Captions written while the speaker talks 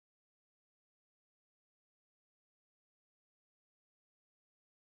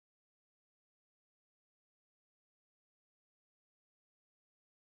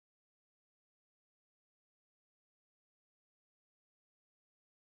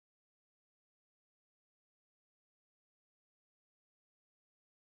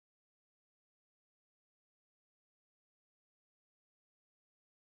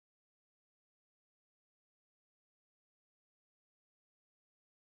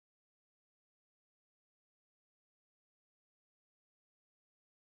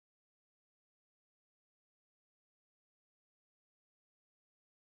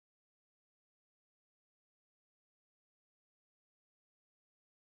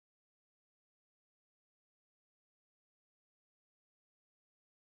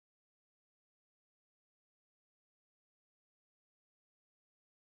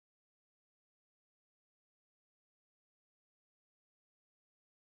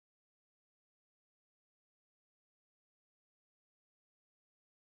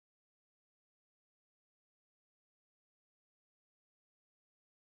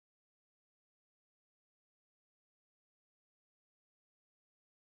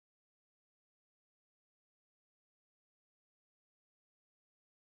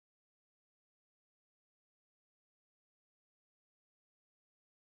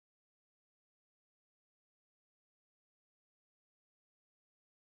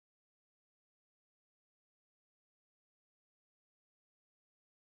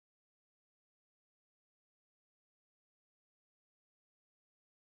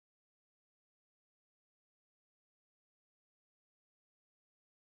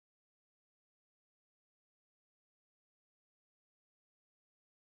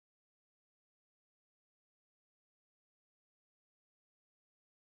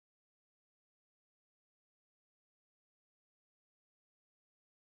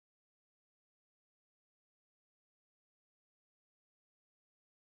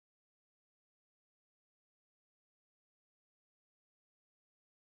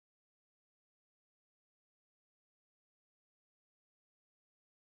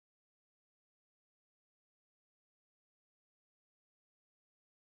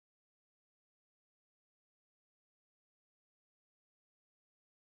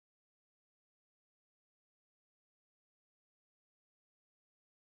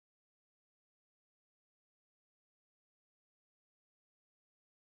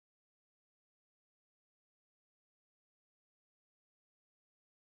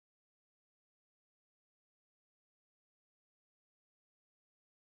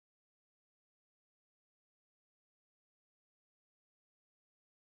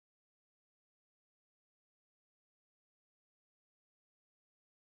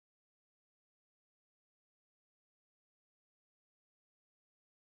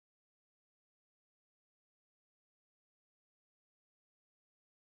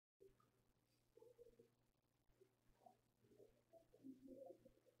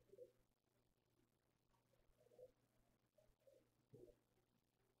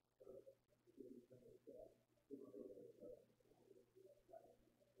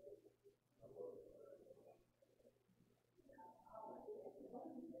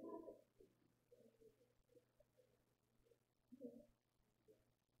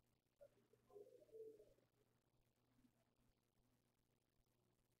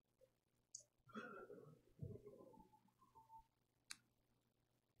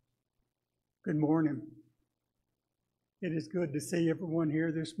Good morning. It is good to see everyone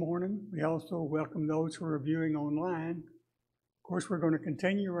here this morning. We also welcome those who are viewing online. Of course, we're going to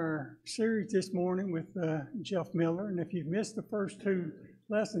continue our series this morning with Jeff Miller. And if you've missed the first two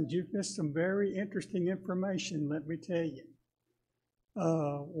lessons, you've missed some very interesting information, let me tell you.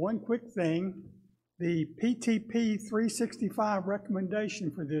 One quick thing, the PTP 365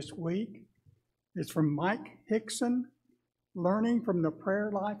 recommendation for this week is from Mike Hickson, Learning from the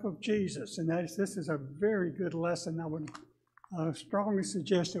Prayer Life of Jesus. And this is a very good lesson. I would strongly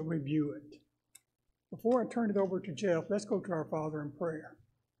suggest that we view it. Before I turn it over to Jeff, let's go to our Father in prayer.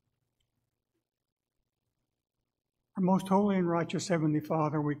 Our most holy and righteous Heavenly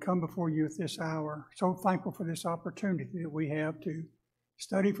Father, we come before you at this hour, so thankful for this opportunity that we have to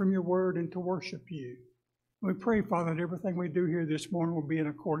study from your word and to worship you. We pray, Father, that everything we do here this morning will be in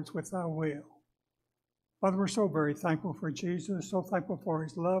accordance with thy will. Father, we're so very thankful for Jesus, so thankful for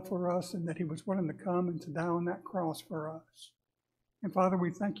his love for us and that he was willing to come and to die on that cross for us. And Father, we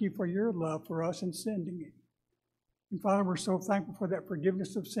thank you for your love for us in sending him. And Father, we're so thankful for that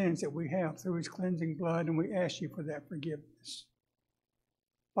forgiveness of sins that we have through his cleansing blood, and we ask you for that forgiveness.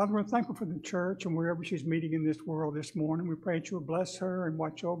 Father, we're thankful for the church and wherever she's meeting in this world this morning. We pray that you will bless her and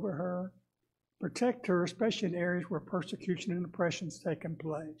watch over her, protect her, especially in areas where persecution and oppression has taken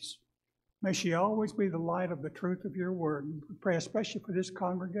place. May she always be the light of the truth of your word. And we pray especially for this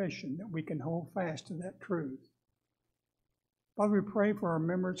congregation that we can hold fast to that truth. Father, we pray for our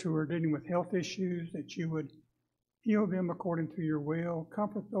members who are dealing with health issues, that you would heal them according to your will.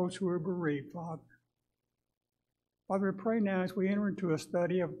 Comfort those who are bereaved, Father. Father, we pray now as we enter into a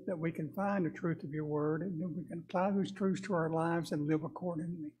study that we can find the truth of your word and that we can apply those truths to our lives and live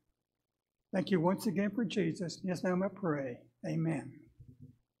accordingly. Thank you once again for Jesus. In his name I pray. Amen.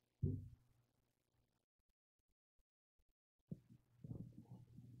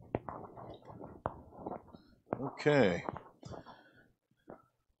 Okay.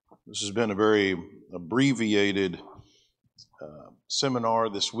 This has been a very abbreviated seminar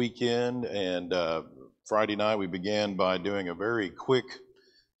this weekend, and Friday night we began by doing a very quick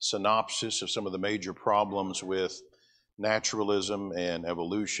synopsis of some of the major problems with naturalism and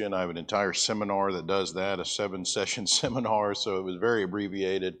evolution. I have an entire seminar that does that, a 7-session seminar, so it was very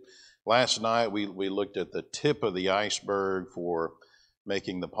abbreviated. Last night we looked at the tip of the iceberg for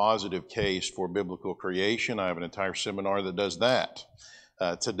making the positive case for biblical creation. I have an entire seminar that does that.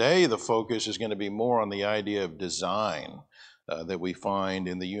 Today, the focus is going to be more on the idea of design that we find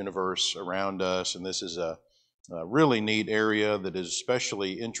in the universe around us, and this is a really neat area that is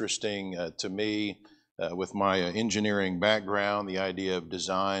especially interesting to me with my engineering background, the idea of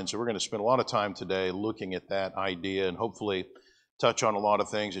design. So we're going to spend a lot of time today looking at that idea and hopefully touch on a lot of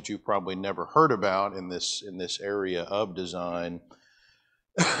things that you've probably never heard about in this area of design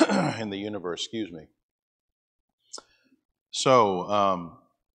in the universe, excuse me. So,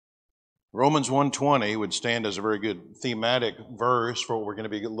 Romans 1:20 would stand as a very good thematic verse for what we're going to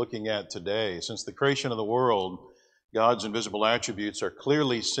be looking at today. Since the creation of the world, God's invisible attributes are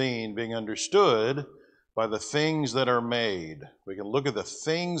clearly seen, being understood by the things that are made. We can look at the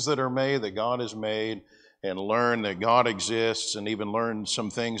things that are made, that God has made, and learn that God exists, and even learn some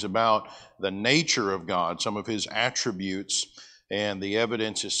things about the nature of God, some of his attributes. And the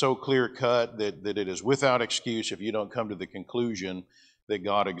evidence is so clear-cut that it is without excuse if you don't come to the conclusion that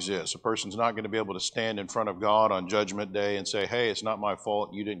God exists. A person's not going to be able to stand in front of God on Judgment Day and say, hey, it's not my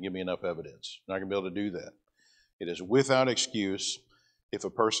fault, you didn't give me enough evidence. You're not going to be able to do that. It is without excuse if a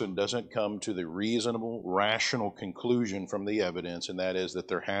person doesn't come to the reasonable, rational conclusion from the evidence, and that is that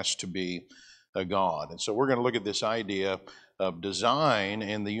there has to be a God. And so we're going to look at this idea of design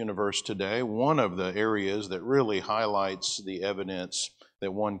in the universe today, one of the areas that really highlights the evidence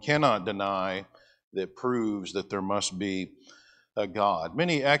that one cannot deny that proves that there must be a God.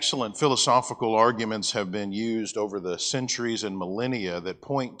 Many excellent philosophical arguments have been used over the centuries and millennia that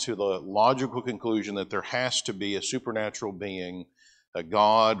point to the logical conclusion that there has to be a supernatural being, a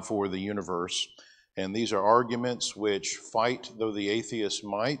God for the universe. And these are arguments which, fight though the atheist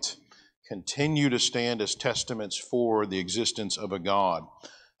might, continue to stand as testaments for the existence of a God.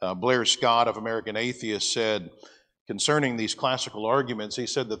 Blair Scott of American Atheists said, concerning these classical arguments, he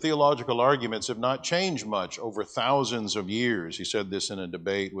said the theological arguments have not changed much over thousands of years. He said this in a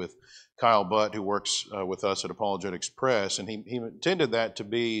debate with Kyle Butt, who works with us at Apologetics Press, and he intended that to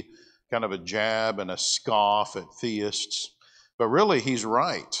be kind of a jab and a scoff at theists. But really, he's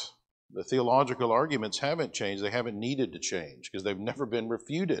right. The theological arguments haven't changed. They haven't needed to change because they've never been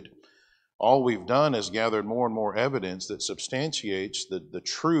refuted. All we've done is gathered more and more evidence that substantiates the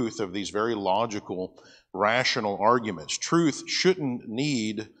truth of these very logical, rational arguments. Truth shouldn't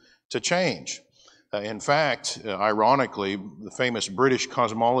need to change. In fact, ironically, the famous British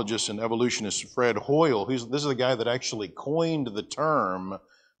cosmologist and evolutionist Fred Hoyle, this is the guy that actually coined the term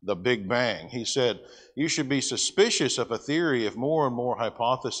the Big Bang. He said, you should be suspicious of a theory if more and more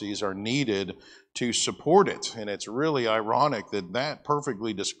hypotheses are needed to support it. And it's really ironic that that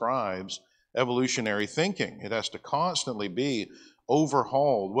perfectly describes evolutionary thinking. It has to constantly be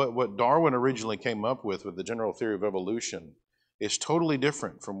overhauled. What Darwin originally came up with the general theory of evolution, is totally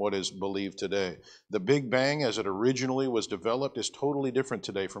different from what is believed today. The Big Bang, as it originally was developed, is totally different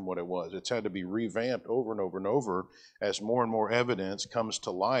today from what it was. It's had to be revamped over and over and over as more and more evidence comes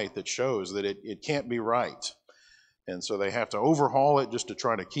to light that shows that it can't be right. And so they have to overhaul it just to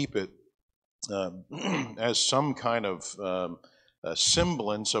try to keep it as some kind of a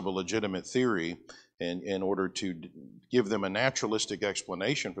semblance of a legitimate theory in order to give them a naturalistic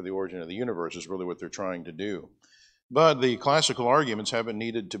explanation for the origin of the universe is really what they're trying to do. But the classical arguments haven't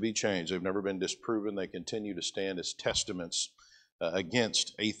needed to be changed. They've never been disproven. They continue to stand as testaments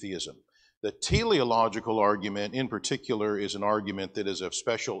against atheism. The teleological argument in particular is an argument that is of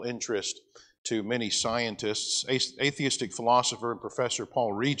special interest to many scientists. Atheistic philosopher and professor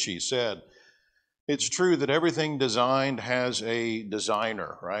Paul Ricci said, it's true that everything designed has a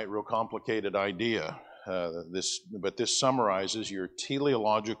designer, right? Real complicated idea. But this summarizes your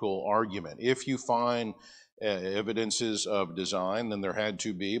teleological argument. If you find evidences of design, then there had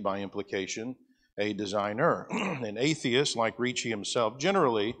to be, by implication, a designer. And atheists, like Ricci himself,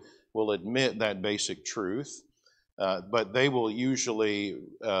 generally will admit that basic truth, but they will usually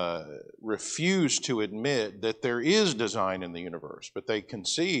refuse to admit that there is design in the universe. But they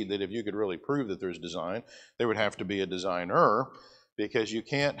concede that if you could really prove that there's design, there would have to be a designer, because you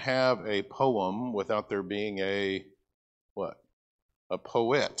can't have a poem without there being a, what? A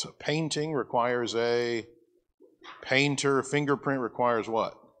poet. A painting requires a painter. A fingerprint requires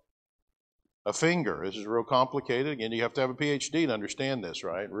what? A finger. This is real complicated. Again, you have to have a PhD to understand this,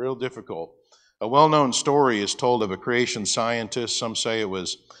 right? Real difficult. A well-known story is told of a creation scientist. Some say it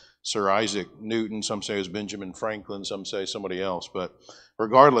was Sir Isaac Newton. Some say it was Benjamin Franklin. Some say somebody else. But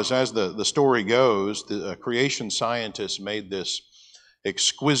regardless, as the story goes, the creation scientist made this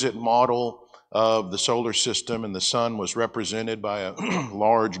exquisite model of the solar system, and the sun was represented by a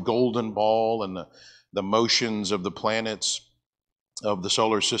large golden ball, and the motions of the planets of the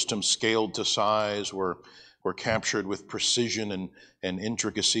solar system scaled to size were captured with precision and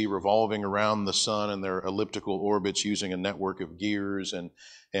intricacy, revolving around the sun in their elliptical orbits using a network of gears. And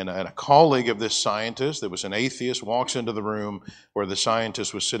a colleague of this scientist that was an atheist walks into the room where the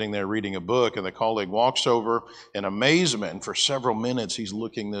scientist was sitting there reading a book, and the colleague walks over in amazement, and for several minutes he's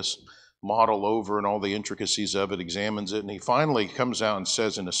looking this model over and all the intricacies of it, examines it, and he finally comes out and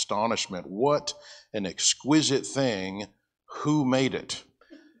says in astonishment, "What an exquisite thing, who made it?"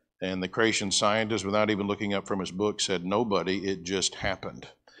 And the creation scientist, without even looking up from his book, said, "Nobody, it just happened."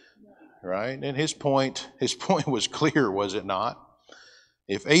 Right? And his point was clear, was it not?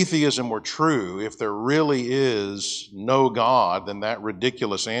 If atheism were true, if there really is no God, then that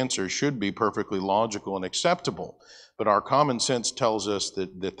ridiculous answer should be perfectly logical and acceptable. But our common sense tells us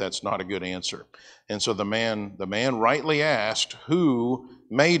that that's not a good answer. And so the man rightly asked, who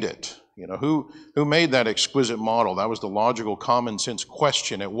made it? You know, who made that exquisite model? That was the logical common sense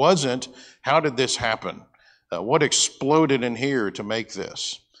question. It wasn't, how did this happen? What exploded in here to make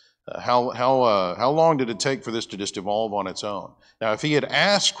this? How long did it take for this to just evolve on its own? Now, if he had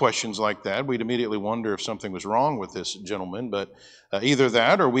asked questions like that, we'd immediately wonder if something was wrong with this gentleman, but either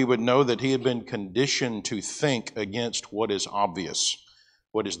that or we would know that he had been conditioned to think against what is obvious,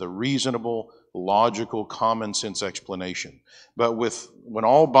 what is the reasonable, logical, common sense explanation. But when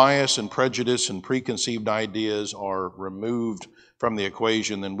all bias and prejudice and preconceived ideas are removed from the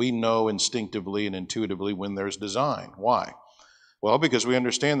equation, then we know instinctively and intuitively when there's design. Why? Well, because we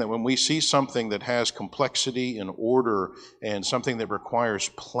understand that when we see something that has complexity and order and something that requires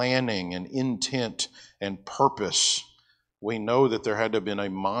planning and intent and purpose, we know that there had to have been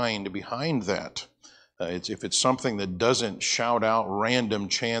a mind behind that. If it's something that doesn't shout out random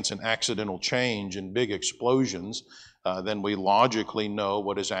chance and accidental change and big explosions, then we logically know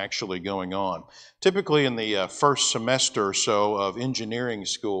what is actually going on. Typically in the first semester or so of engineering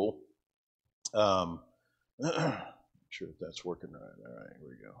school, sure if that's working right. All right, here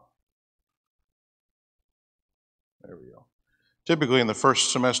we go. There we go. Typically in the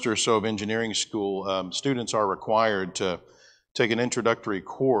first semester or so of engineering school, students are required to take an introductory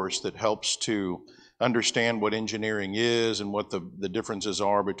course that helps to understand what engineering is and what the differences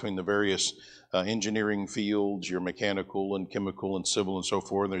are between the various engineering fields, your mechanical and chemical and civil and so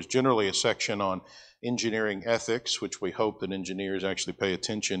forth. And there's generally a section on engineering ethics, which we hope that engineers actually pay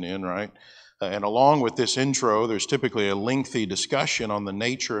attention in, right? And along with this intro, there's typically a lengthy discussion on the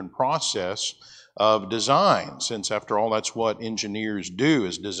nature and process of design, since after all, that's what engineers do,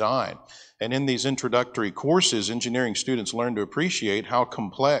 is design. And in these introductory courses, engineering students learn to appreciate how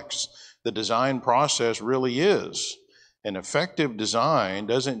complex the design process really is. An effective design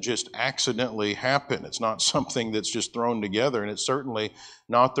doesn't just accidentally happen. It's not something that's just thrown together, and it's certainly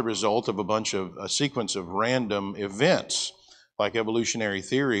not the result of a sequence of random events like evolutionary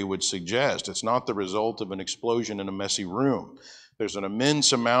theory would suggest. It's not the result of an explosion in a messy room. There's an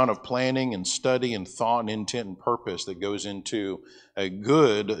immense amount of planning and study and thought and intent and purpose that goes into a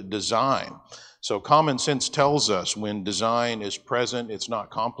good design. So common sense tells us when design is present, it's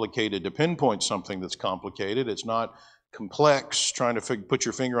not complicated to pinpoint something that's complicated. It's not complex, trying to put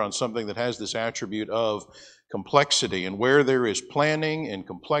your finger on something that has this attribute of complexity. And where there is planning and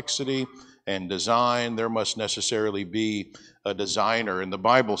complexity and design, there must necessarily be a designer. And the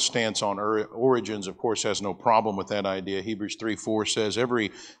Bible stance on origins, of course, has no problem with that idea. Hebrews 3:4 says,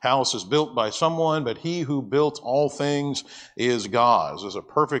 every house is built by someone, but he who built all things is God. This is a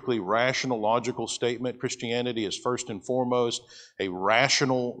perfectly rational, logical statement. Christianity is first and foremost a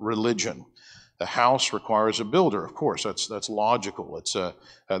rational religion. The house requires a builder, of course, that's logical. It's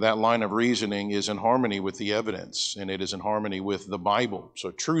that line of reasoning is in harmony with the evidence, and it is in harmony with the Bible. So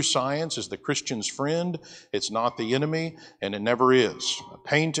true science is the Christian's friend. It's not the enemy, and it never is. A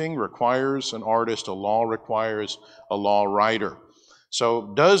painting requires an artist. A law requires a law writer.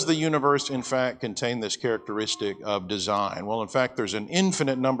 So does the universe, in fact, contain this characteristic of design? Well, in fact, there's an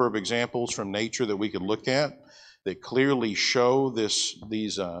infinite number of examples from nature that we could look at that clearly show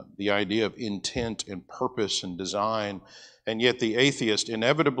the idea of intent and purpose and design. And yet the atheist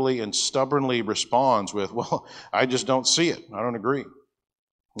inevitably and stubbornly responds with, well, I just don't see it. I don't agree.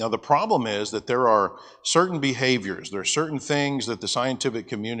 Now, the problem is that there are certain behaviors, there are certain things that the scientific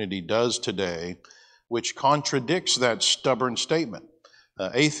community does today which contradicts that stubborn statement.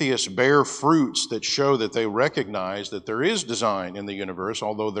 Atheists bear fruits that show that they recognize that there is design in the universe,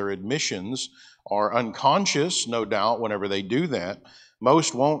 although their admissions are unconscious, no doubt, whenever they do that.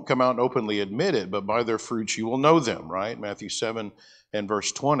 Most won't come out and openly admit it, but by their fruits you will know them, right? Matthew 7 and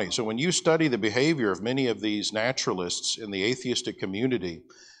verse 20. So when you study the behavior of many of these naturalists in the atheistic community,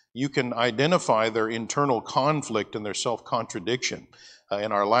 you can identify their internal conflict and their self-contradiction.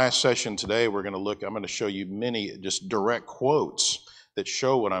 In our last session today, I'm going to show you many just direct quotes that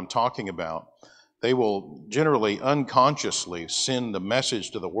show what I'm talking about. They will generally unconsciously send the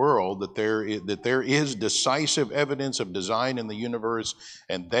message to the world that there is decisive evidence of design in the universe,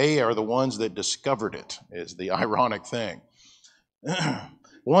 and they are the ones that discovered it, is the ironic thing.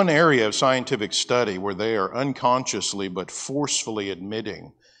 One area of scientific study where they are unconsciously but forcefully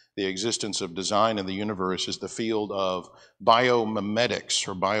admitting the existence of design in the universe is the field of biomimetics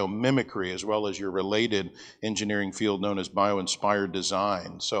or biomimicry, as well as your related engineering field known as bioinspired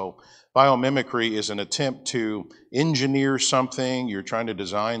design. So biomimicry is an attempt to engineer something, you're trying to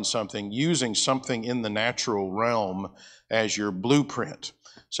design something using something in the natural realm as your blueprint.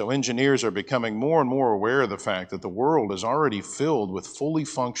 So engineers are becoming more and more aware of the fact that the world is already filled with fully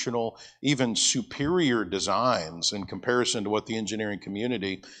functional, even superior designs in comparison to what the engineering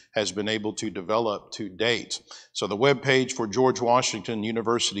community has been able to develop to date. So the webpage for George Washington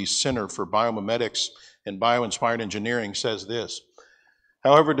University's Center for Biomimetics and Bioinspired Engineering says this: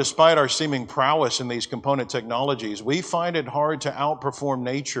 however, despite our seeming prowess in these component technologies, we find it hard to outperform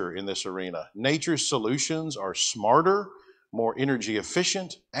nature in this arena. Nature's solutions are smarter, more energy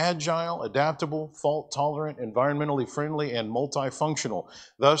efficient, agile, adaptable, fault tolerant, environmentally friendly, and multifunctional.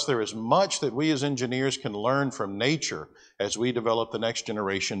 Thus, there is much that we as engineers can learn from nature as we develop the next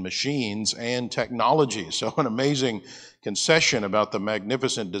generation machines and technologies. So an amazing concession about the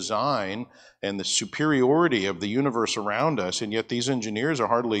magnificent design and the superiority of the universe around us, and yet these engineers would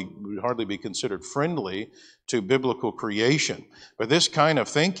hardly be considered friendly to biblical creation. But this kind of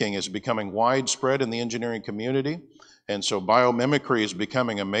thinking is becoming widespread in the engineering community. And so biomimicry is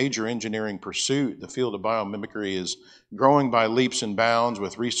becoming a major engineering pursuit. The field of biomimicry is growing by leaps and bounds,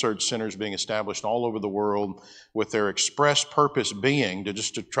 with research centers being established all over the world, with their express purpose being to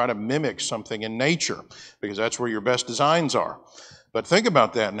try to mimic something in nature, because that's where your best designs are. But think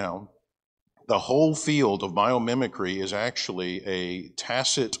about that now. The whole field of biomimicry is actually a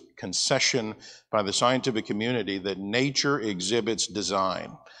tacit concession by the scientific community that nature exhibits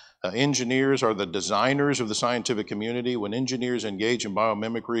design. Engineers are the designers of the scientific community. When engineers engage in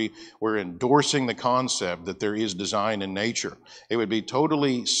biomimicry, we're endorsing the concept that there is design in nature. It would be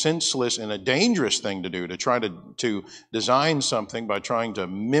totally senseless and a dangerous thing to do to try to design something by trying to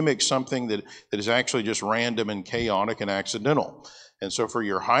mimic something that is actually just random and chaotic and accidental. And so for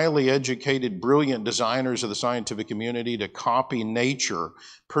your highly educated, brilliant designers of the scientific community to copy nature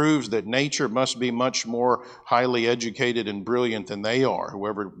proves that nature must be much more highly educated and brilliant than they are.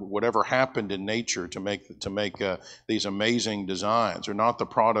 Whatever happened in nature to make these amazing designs are not the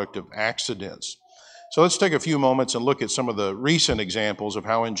product of accidents. So let's take a few moments and look at some of the recent examples of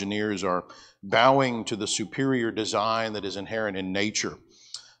how engineers are bowing to the superior design that is inherent in nature.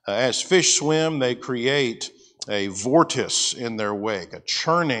 As fish swim, they create a vortice in their wake, a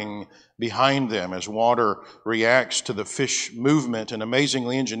churning behind them as water reacts to the fish movement. And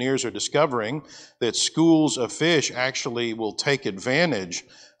amazingly, engineers are discovering that schools of fish actually will take advantage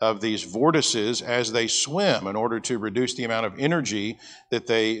of these vortices as they swim in order to reduce the amount of energy that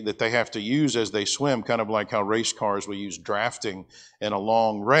they have to use as they swim, kind of like how race cars will use drafting in a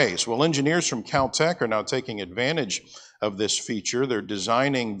long race. Well, engineers from Caltech are now taking advantage of this feature. They're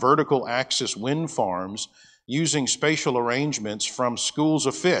designing vertical axis wind farms using spatial arrangements from schools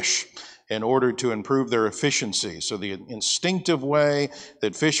of fish in order to improve their efficiency. So the instinctive way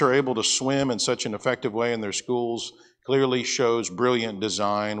that fish are able to swim in such an effective way in their schools clearly shows brilliant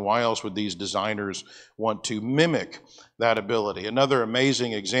design. Why else would these designers want to mimic that ability? Another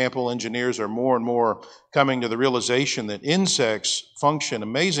amazing example, engineers are more and more coming to the realization that insects function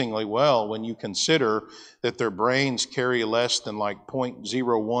amazingly well when you consider that their brains carry less than like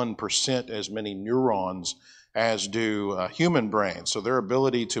 0.01% as many neurons as do human brains. So their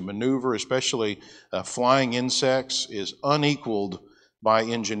ability to maneuver, especially flying insects, is unequaled by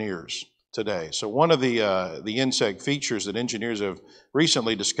engineers today. So one of the insect features that engineers have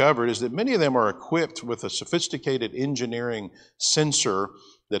recently discovered is that many of them are equipped with a sophisticated engineering sensor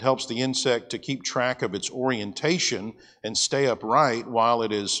that helps the insect to keep track of its orientation and stay upright while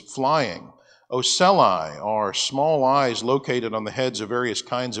it is flying. Ocelli are small eyes located on the heads of various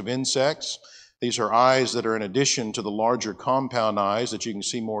kinds of insects. These are eyes that are in addition to the larger compound eyes that you can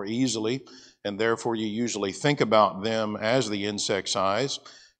see more easily, and therefore you usually think about them as the insect's eyes.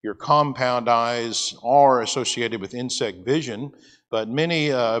 Your compound eyes are associated with insect vision, but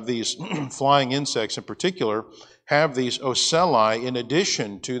many of these flying insects in particular have these ocelli in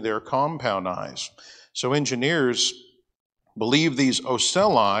addition to their compound eyes. So engineers believe these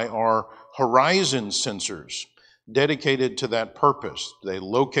ocelli are horizon sensors dedicated to that purpose. They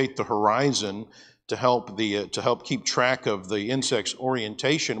locate the horizon to help keep track of the insect's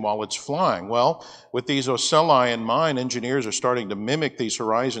orientation while it's flying. Well, with these ocelli in mind, engineers are starting to mimic these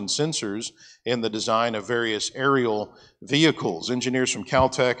horizon sensors in the design of various aerial vehicles. Engineers from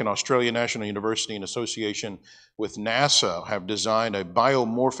Caltech and Australian National University in association with NASA have designed a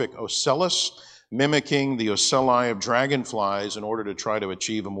biomorphic ocellus mimicking the ocelli of dragonflies in order to try to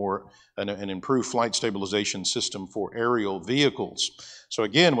achieve an improved flight stabilization system for aerial vehicles. So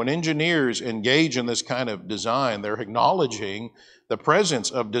again, when engineers engage in this kind of design, they're acknowledging the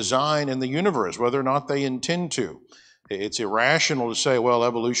presence of design in the universe, whether or not they intend to. It's irrational to say, well,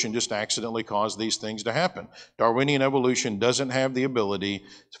 evolution just accidentally caused these things to happen. Darwinian evolution doesn't have the ability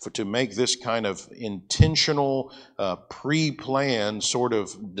to make this kind of intentional, pre-planned sort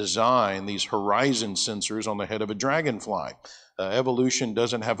of design, these horizon sensors on the head of a dragonfly. Evolution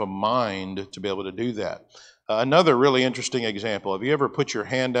doesn't have a mind to be able to do that. Another really interesting example, have you ever put your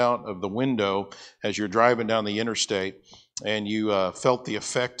hand out of the window as you're driving down the interstate and you felt the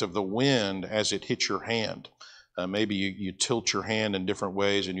effect of the wind as it hit your hand? Maybe you tilt your hand in different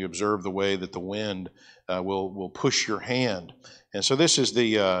ways and you observe the way that the wind will push your hand. And so this is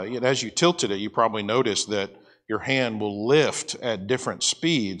as you tilted it, you probably noticed that your hand will lift at different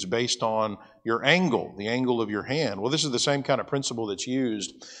speeds based on your angle, the angle of your hand. Well, this is the same kind of principle that's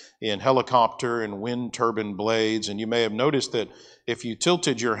used in helicopter and wind turbine blades. And you may have noticed that if you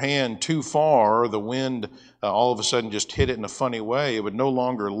tilted your hand too far, the wind all of a sudden just hit it in a funny way. It would no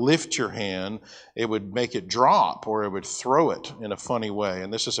longer lift your hand. It would make it drop, or it would throw it in a funny way.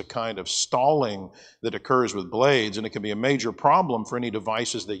 And this is a kind of stalling that occurs with blades, and it can be a major problem for any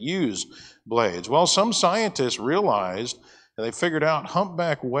devices that use blades. Well, some scientists realized, and they figured out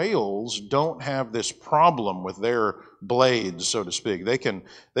humpback whales don't have this problem with their blades, so to speak. They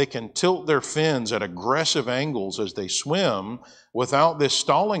can tilt their fins at aggressive angles as they swim without this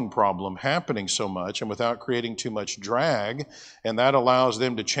stalling problem happening so much and without creating too much drag. And that allows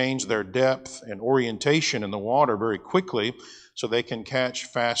them to change their depth and orientation in the water very quickly so they can catch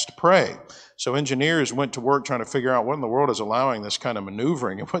fast prey. So engineers went to work trying to figure out what in the world is allowing this kind of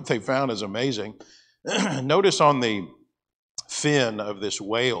maneuvering, and what they found is amazing. Notice on the fin of this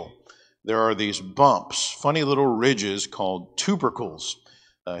whale, there are these bumps, funny little ridges called tubercles.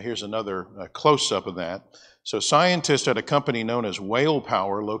 Here's another close-up of that. So scientists at a company known as Whale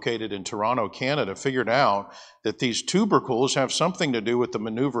Power, located in Toronto, Canada, figured out that these tubercles have something to do with the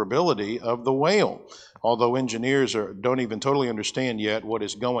maneuverability of the whale, although engineers don't even totally understand yet what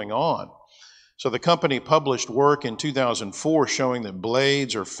is going on. So the company published work in 2004 showing that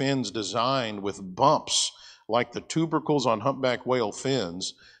blades or fins designed with bumps like the tubercles on humpback whale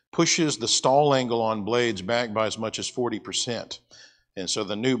fins pushes the stall angle on blades back by as much as 40%. And so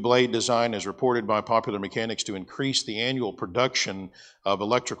the new blade design is reported by Popular Mechanics to increase the annual production of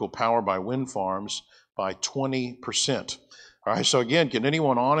electrical power by wind farms by 20%. All right, so again, can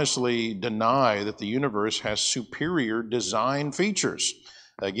anyone honestly deny that the universe has superior design features?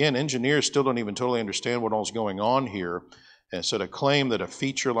 Again, engineers still don't even totally understand what all's going on here. And so to claim that a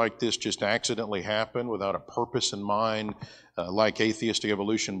feature like this just accidentally happened without a purpose in mind, like atheistic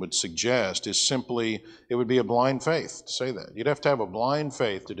evolution would suggest, is simply, it would be a blind faith to say that. You'd have to have a blind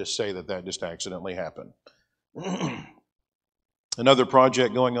faith to just say that that just accidentally happened. Another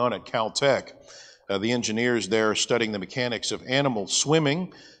project going on at Caltech. The engineers there are studying the mechanics of animal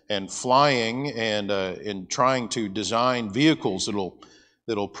swimming and flying, and in trying to design vehicles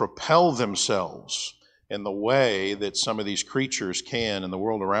that'll propel themselves in the way that some of these creatures can in the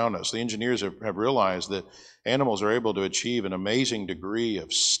world around us. The engineers have realized that animals are able to achieve an amazing degree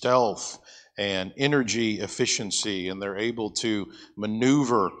of stealth and energy efficiency, and they're able to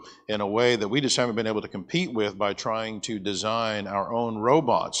maneuver in a way that we just haven't been able to compete with by trying to design our own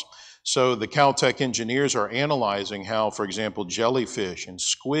robots. So the Caltech engineers are analyzing how, for example, jellyfish and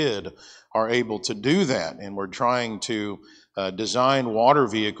squid are able to do that, and we're trying to design water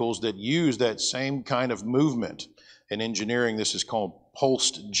vehicles that use that same kind of movement. In engineering, this is called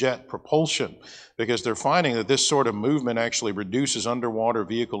pulsed jet propulsion, because they're finding that this sort of movement actually reduces underwater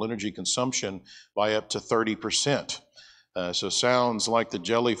vehicle energy consumption by up to 30%. So sounds like the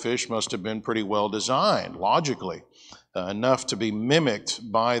jellyfish must have been pretty well designed, logically, enough to be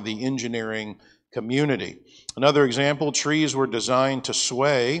mimicked by the engineering community. Another example, trees were designed to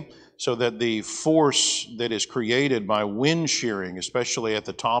sway so that the force that is created by wind shearing, especially at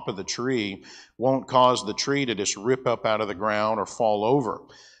the top of the tree, won't cause the tree to just rip up out of the ground or fall over.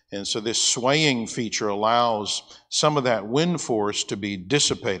 And so this swaying feature allows some of that wind force to be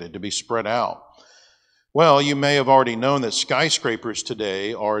dissipated, to be spread out. Well, you may have already known that skyscrapers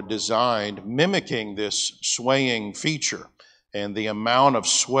today are designed mimicking this swaying feature. And the amount of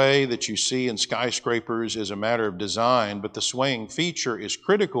sway that you see in skyscrapers is a matter of design, but the swaying feature is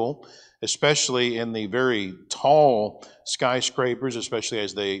critical, especially in the very tall skyscrapers, especially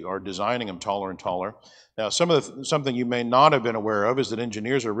as they are designing them taller and taller. Now, something you may not have been aware of is that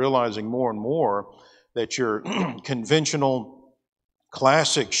engineers are realizing more and more that your conventional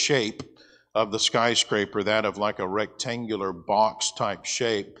classic shape of the skyscraper, that of like a rectangular box type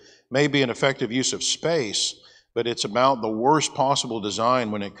shape, may be an effective use of space, but it's about the worst possible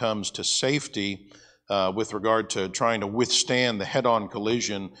design when it comes to safety with regard to trying to withstand the head-on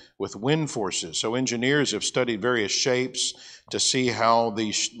collision with wind forces. So engineers have studied various shapes to see how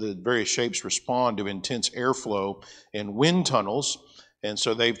the various shapes respond to intense airflow in wind tunnels. And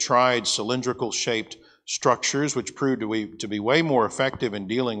so they've tried cylindrical shaped structures, which proved to be way more effective in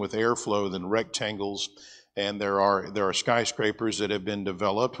dealing with airflow than rectangles. And there are skyscrapers that have been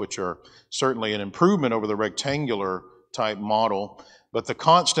developed, which are certainly an improvement over the rectangular type model. But the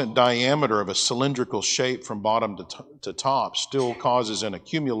constant diameter of a cylindrical shape from bottom to top still causes an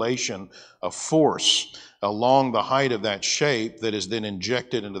accumulation of force along the height of that shape that is then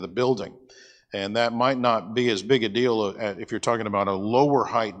injected into the building. And that might not be as big a deal if you're talking about a lower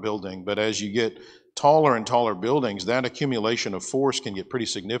height building, but as you get taller and taller buildings, that accumulation of force can get pretty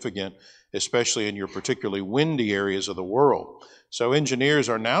significant, especially in your particularly windy areas of the world. So engineers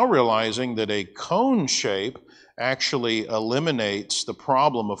are now realizing that a cone shape actually eliminates the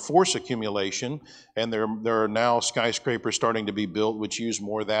problem of force accumulation, and there are now skyscrapers starting to be built which use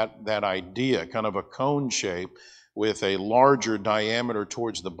more that idea, kind of a cone shape with a larger diameter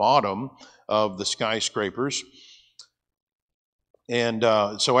towards the bottom of the skyscrapers. And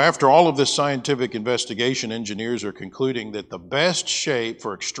so after all of this scientific investigation, engineers are concluding that the best shape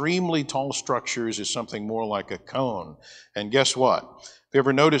for extremely tall structures is something more like a cone. And guess what? Have you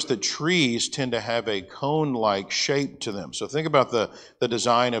ever noticed that trees tend to have a cone-like shape to them? So think about the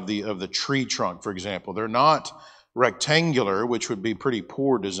design of the tree trunk, for example. They're not rectangular, which would be pretty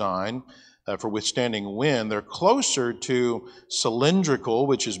poor design for withstanding wind. They're closer to cylindrical,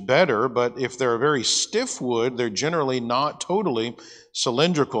 which is better, but if they're a very stiff wood, they're generally not totally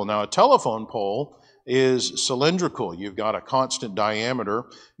cylindrical. Now, a telephone pole is cylindrical. You've got a constant diameter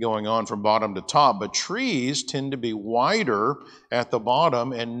going on from bottom to top, but trees tend to be wider at the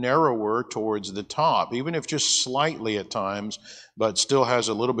bottom and narrower towards the top, even if just slightly at times, but still has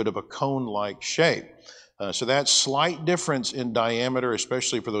a little bit of a cone-like shape. So that slight difference in diameter,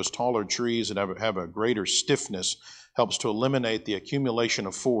 especially for those taller trees that have a greater stiffness, helps to eliminate the accumulation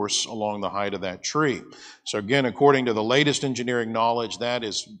of force along the height of that tree. So again, according to the latest engineering knowledge, that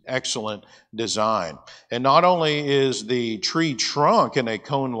is excellent design. And not only is the tree trunk in a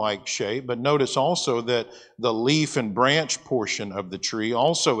cone-like shape, but notice also that the leaf and branch portion of the tree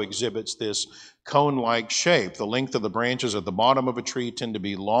also exhibits this cone-like shape. The length of the branches at the bottom of a tree tend to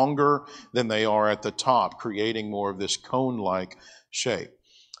be longer than they are at the top, creating more of this cone-like shape.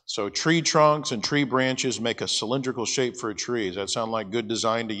 So tree trunks and tree branches make a cylindrical shape for a tree. Does that sound like good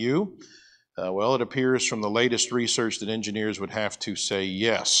design to you? Well, it appears from the latest research that engineers would have to say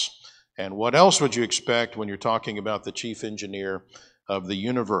yes. And what else would you expect when you're talking about the chief engineer of the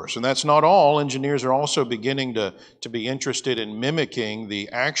universe? And that's not all. Engineers are also beginning to be interested in mimicking the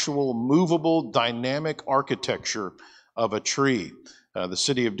actual movable dynamic architecture of a tree. The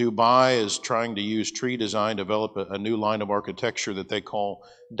city of Dubai is trying to use tree design to develop a new line of architecture that they call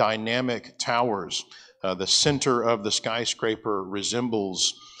dynamic towers. The center of the skyscraper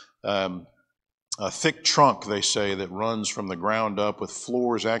resembles a thick trunk, they say, that runs from the ground up with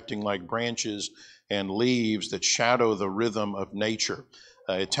floors acting like branches and leaves that shadow the rhythm of nature.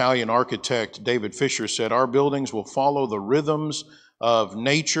 Italian architect David Fisher said, "Our buildings will follow the rhythms of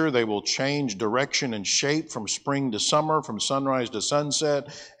nature. They will change direction and shape from spring to summer, from sunrise to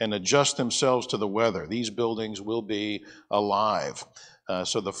sunset, and adjust themselves to the weather. These buildings will be alive."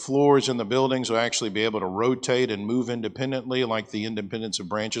 So the floors in the buildings will actually be able to rotate and move independently like the independence of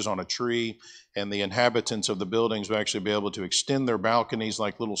branches on a tree, and the inhabitants of the buildings will actually be able to extend their balconies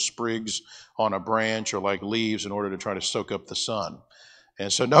like little sprigs on a branch or like leaves in order to try to soak up the sun.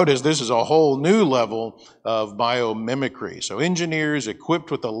 And so notice this is a whole new level of biomimicry. So engineers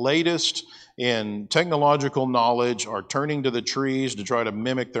equipped with the latest in technological knowledge are turning to the trees to try to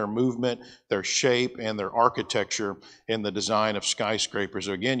mimic their movement, their shape, and their architecture in the design of skyscrapers.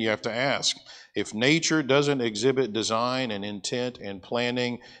 So again, you have to ask, if nature doesn't exhibit design and intent and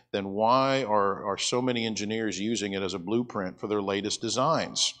planning, then why are so many engineers using it as a blueprint for their latest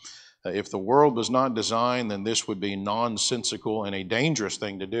designs? If the world was not designed, then this would be nonsensical and a dangerous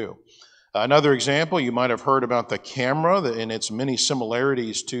thing to do. Another example, you might have heard about the camera and its many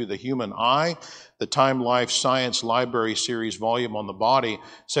similarities to the human eye. The Time Life Science Library Series volume on the body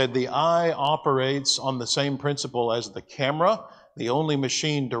said the eye operates on the same principle as the camera, the only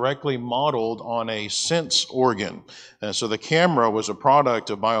machine directly modeled on a sense organ. So the camera was a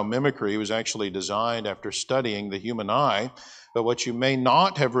product of biomimicry. It was actually designed after studying the human eye. But what you may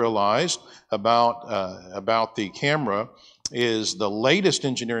not have realized about the camera is the latest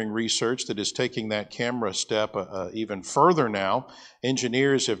engineering research that is taking that camera step even further now.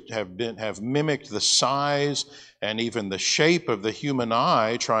 Engineers have mimicked the size and even the shape of the human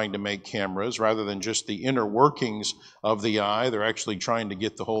eye, trying to make cameras rather than just the inner workings of the eye. They're actually trying to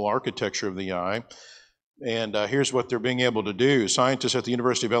get the whole architecture of the eye. And here's what they're being able to do. Scientists at the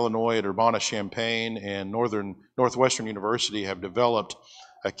University of Illinois at Urbana-Champaign and Northwestern University have developed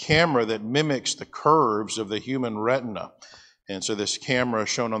a camera that mimics the curves of the human retina. And so this camera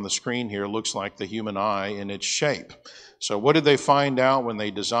shown on the screen here looks like the human eye in its shape. So what did they find out when they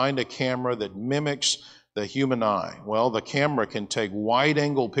designed a camera that mimics the human eye? Well, the camera can take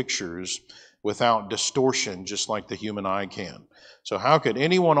wide-angle pictures without distortion, just like the human eye can. So how could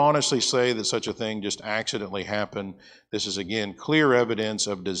anyone honestly say that such a thing just accidentally happened? This is, again, clear evidence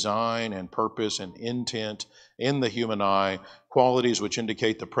of design and purpose and intent in the human eye qualities which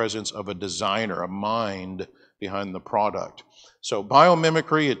indicate the presence of a designer, a mind behind the product. So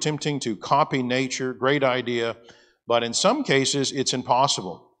biomimicry, attempting to copy nature, great idea, but in some cases it's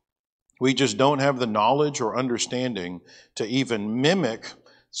impossible. We just don't have the knowledge or understanding to even mimic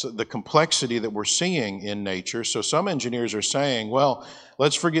the complexity that we're seeing in nature. So some engineers are saying, well,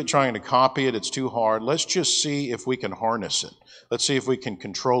 let's forget trying to copy it, it's too hard. Let's just see if we can harness it. Let's see if we can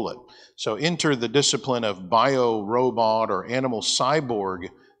control it. So enter the discipline of bio-robot or animal cyborg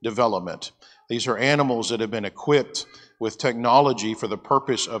development. These are animals that have been equipped with technology for the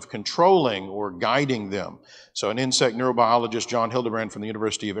purpose of controlling or guiding them. So an insect neurobiologist, John Hildebrand from the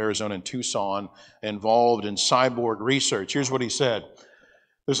University of Arizona in Tucson, involved in cyborg research. Here's what he said.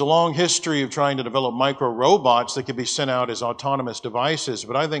 There's a long history of trying to develop micro-robots that could be sent out as autonomous devices,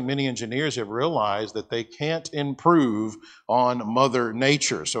 but I think many engineers have realized that they can't improve on Mother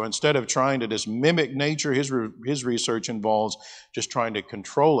Nature. So instead of trying to just mimic nature, his research involves just trying to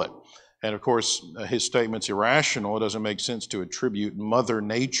control it. And of course, his statement's irrational. It doesn't make sense to attribute Mother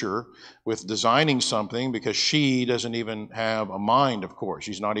Nature with designing something because she doesn't even have a mind, of course.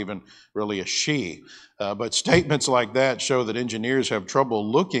 She's not even really a she. But statements like that show that engineers have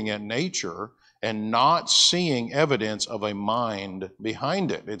trouble looking at nature and not seeing evidence of a mind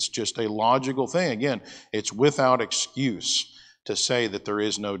behind it. It's just a logical thing. Again, it's without excuse to say that there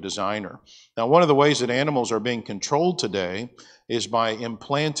is no designer. Now, one of the ways that animals are being controlled today is by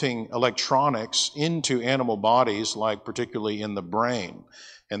implanting electronics into animal bodies, like particularly in the brain.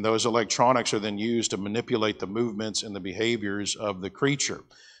 And those electronics are then used to manipulate the movements and the behaviors of the creature.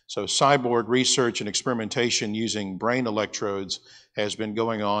 So cyborg research and experimentation using brain electrodes has been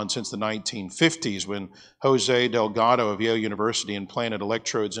going on since the 1950s when Jose Delgado of Yale University implanted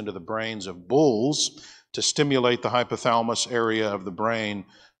electrodes into the brains of bulls to stimulate the hypothalamus area of the brain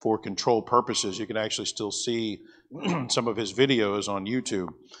for control purposes. You can actually still see some of his videos on YouTube.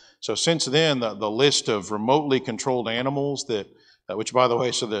 So since then, the list of remotely controlled animals that, which by the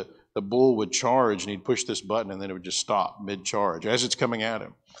way, so the bull would charge and he'd push this button and then it would just stop mid-charge as it's coming at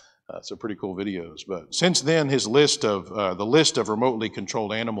him. So pretty cool videos. But since then, his list of, the list of remotely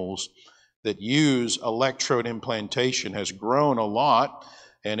controlled animals that use electrode implantation has grown a lot.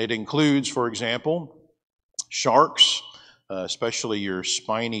 And it includes, for example, sharks, especially your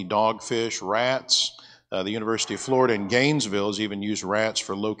spiny dogfish, rats. The University of Florida in Gainesville has even used rats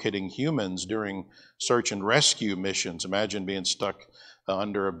for locating humans during search and rescue missions. Imagine being stuck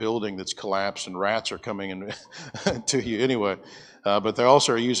under a building that's collapsed and rats are coming in to you anyway. But they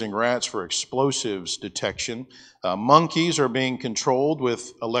also are using rats for explosives detection. Monkeys are being controlled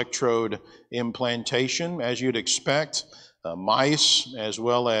with electrode implantation, as you'd expect. Mice as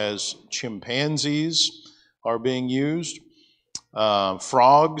well as chimpanzees are being used.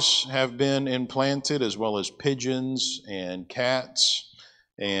 Frogs have been implanted, as well as pigeons and cats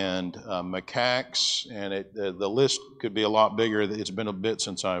and macaques, and the list could be a lot bigger. It's been a bit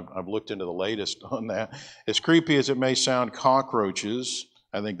since I've looked into the latest on that. As creepy as it may sound, cockroaches,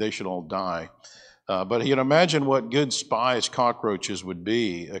 I think they should all die. But you can imagine what good spies cockroaches would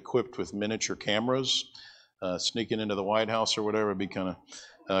be, equipped with miniature cameras, sneaking into the White House or whatever. It'd be kind of...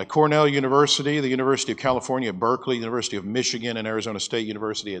 Cornell University, the University of California at Berkeley, University of Michigan, and Arizona State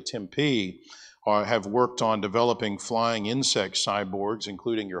University at Tempe have worked on developing flying insect cyborgs,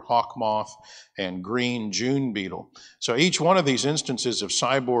 including your hawk moth and green June beetle. So each one of these instances of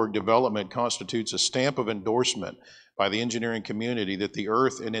cyborg development constitutes a stamp of endorsement by the engineering community that the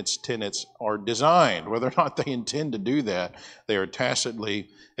Earth and its tenets are designed. Whether or not they intend to do that, they are tacitly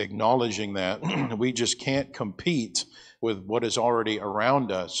acknowledging that. We just can't compete with what is already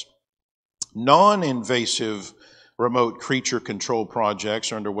around us. Non-invasive remote creature control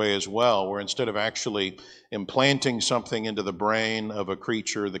projects are underway as well, where instead of actually implanting something into the brain of a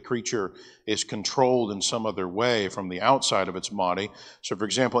creature, the creature is controlled in some other way from the outside of its body. So for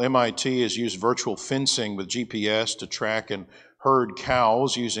example, MIT has used virtual fencing with GPS to track and herd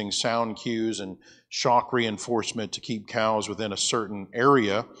cows using sound cues and shock reinforcement to keep cows within a certain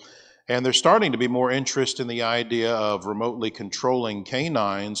area. And there's starting to be more interest in the idea of remotely controlling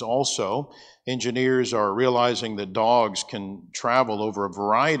canines also. Engineers are realizing that dogs can travel over a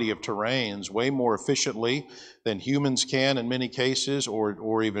variety of terrains way more efficiently than humans can in many cases,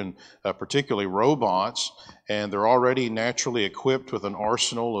 or even particularly robots. And they're already naturally equipped with an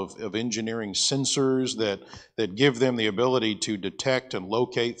arsenal of engineering sensors that give them the ability to detect and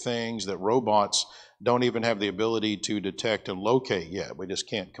locate things that robots don't even have the ability to detect and locate yet. We just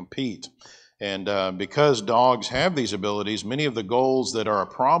can't compete. And because dogs have these abilities, many of the goals that are a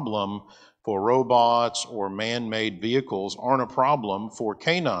problem for robots or man-made vehicles aren't a problem for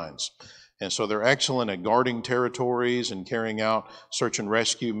canines. And so they're excellent at guarding territories and carrying out search and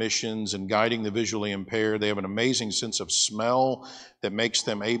rescue missions and guiding the visually impaired. They have an amazing sense of smell that makes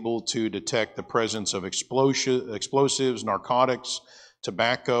them able to detect the presence of explosives, narcotics,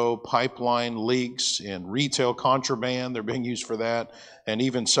 tobacco, pipeline leaks, and retail contraband. They're being used for that, and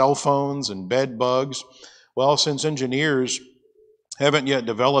even cell phones and bed bugs. Well, since engineers haven't yet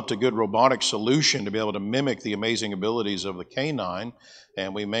developed a good robotic solution to be able to mimic the amazing abilities of the canine,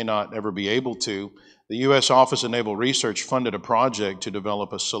 and we may not ever be able to, the U.S. Office of Naval Research funded a project to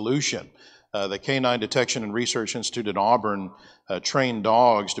develop a solution. The Canine Detection and Research Institute at Auburn trained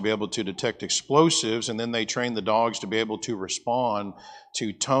dogs to be able to detect explosives, and then they trained the dogs to be able to respond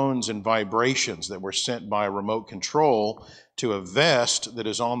to tones and vibrations that were sent by remote control to a vest that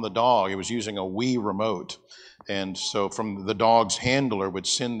is on the dog. It was using a Wii remote. And so from the dog's handler would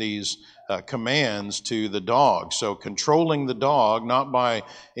send these commands to the dog. So controlling the dog, not by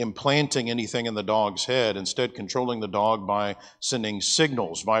implanting anything in the dog's head, instead controlling the dog by sending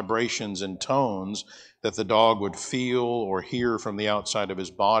signals, vibrations, and tones that the dog would feel or hear from the outside of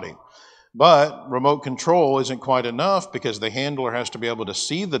his body. But remote control isn't quite enough because the handler has to be able to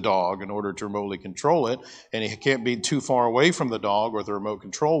see the dog in order to remotely control it, and he can't be too far away from the dog or the remote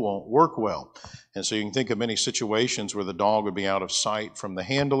control won't work well. And so you can think of many situations where the dog would be out of sight from the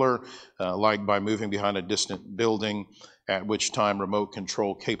handler, like by moving behind a distant building, at which time remote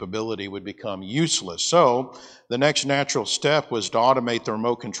control capability would become useless. So the next natural step was to automate the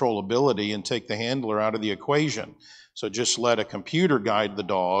remote control ability and take the handler out of the equation. So just let a computer guide the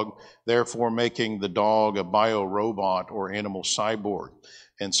dog, therefore making the dog a biorobot or animal cyborg.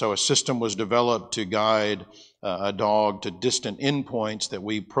 And so a system was developed to guide a dog to distant endpoints that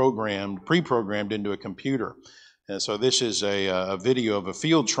we pre-programmed into a computer. And so this is a video of a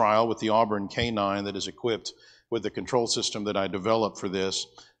field trial with the Auburn Canine that is equipped with the control system that I developed for this,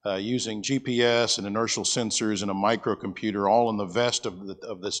 using GPS and inertial sensors and a microcomputer all in the vest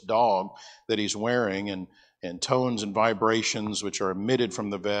of this dog that he's wearing, and tones and vibrations which are emitted from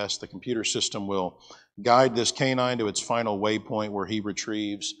the vest. The computer system will guide this canine to its final waypoint where he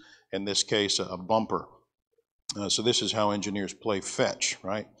retrieves, in this case, a bumper. So this is how engineers play fetch,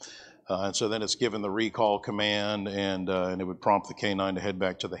 right? And so then it's given the recall command, and it would prompt the canine to head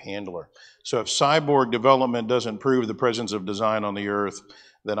back to the handler. So if cyborg development doesn't prove the presence of design on the earth,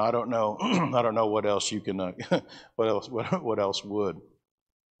 then I don't know. I don't know what else you can. What else would?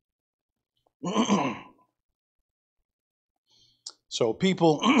 So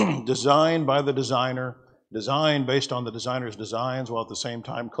people designed by the designer, design based on the designer's designs, while at the same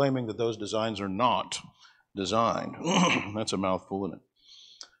time claiming that those designs are not designed. That's a mouthful, isn't it?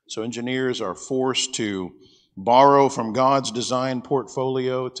 So engineers are forced to borrow from God's design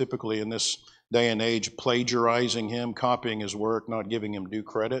portfolio, typically in this day and age, plagiarizing him, copying his work, not giving him due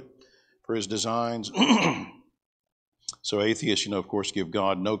credit for his designs. So atheists, of course, give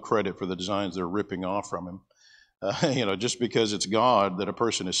God no credit for the designs they're ripping off from him. Just because it's God that a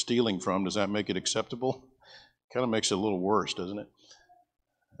person is stealing from, does that make it acceptable? Kind of makes it a little worse, doesn't it?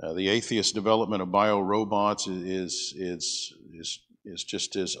 The atheist development of biorobots is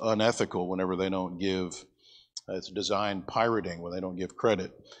just as unethical whenever they don't give, it's design pirating when they don't give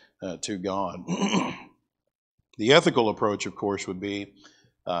credit to God. The ethical approach, of course, would be,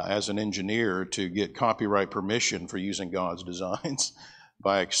 as an engineer, to get copyright permission for using God's designs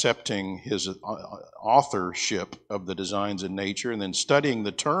by accepting his authorship of the designs in nature and then studying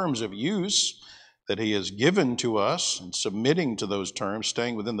the terms of use that he has given to us and submitting to those terms,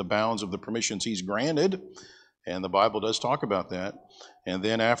 staying within the bounds of the permissions he's granted. And the Bible does talk about that. And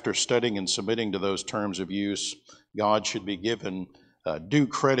then after studying and submitting to those terms of use, God should be given due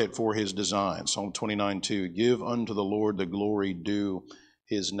credit for his design. Psalm 29:2, give unto the Lord the glory due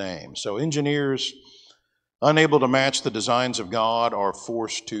his name. So engineers, unable to match the designs of God, are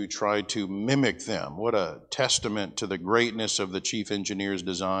forced to try to mimic them. What a testament to the greatness of the chief engineer's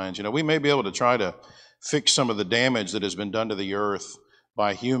designs. We may be able to try to fix some of the damage that has been done to the earth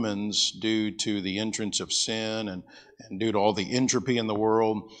by humans due to the entrance of sin and due to all the entropy in the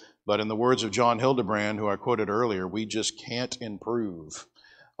world. But in the words of John Hildebrand, who I quoted earlier, we just can't improve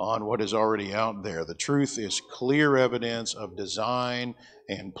on what is already out there. The truth is clear evidence of design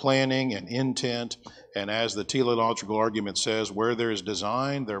and planning and intent. And as the teleological argument says, where there is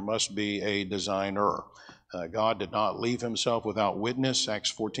design, there must be a designer. God did not leave himself without witness.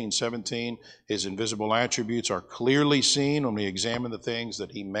 Acts 14:17. His invisible attributes are clearly seen when we examine the things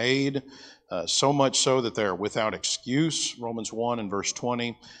that he made, so much so that they're without excuse. Romans 1 and verse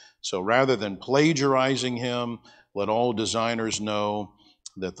 20. So rather than plagiarizing him, let all designers know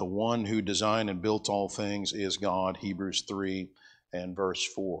that the one who designed and built all things is God. Hebrews 3 and verse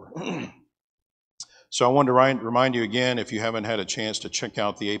 4. So I wanted to remind you again, if you haven't had a chance to check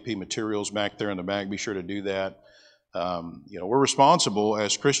out the AP materials back there in the back, be sure to do that. We're responsible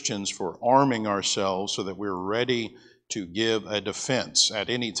as Christians for arming ourselves so that we're ready to give a defense at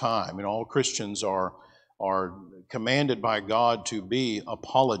any time. All Christians are commanded by God to be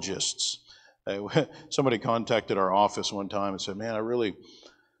apologists. Somebody contacted our office one time and said, "Man, I really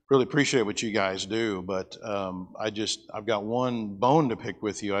appreciate what you guys do, but I've got one bone to pick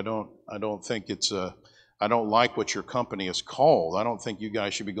with you. I don't think I don't like what your company is called. I don't think you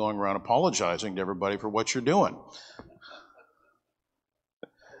guys should be going around apologizing to everybody for what you're doing."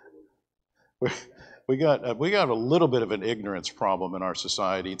 We got a little bit of an ignorance problem in our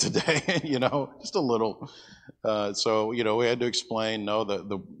society today, just a little. So we had to explain. No,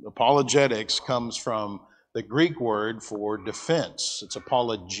 the apologetics comes from the Greek word for defense. It's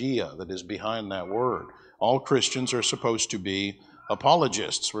apologia that is behind that word. All Christians are supposed to be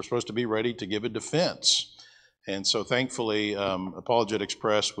apologists. We're supposed to be ready to give a defense. And so thankfully, Apologetics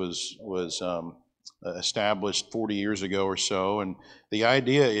Press was established 40 years ago or so. And the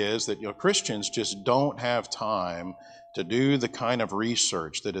idea is that Christians just don't have time to do the kind of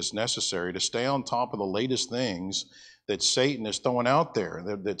research that is necessary to stay on top of the latest things that Satan is throwing out there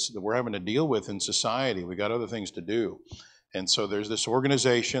that we're having to deal with in society. We got other things to do. And so there's this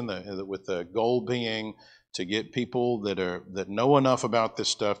organization that with the goal being to get people that know enough about this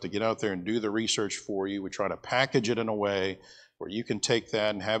stuff to get out there and do the research for you. We try to package it in a way where you can take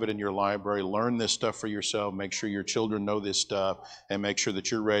that and have it in your library, learn this stuff for yourself, make sure your children know this stuff, and make sure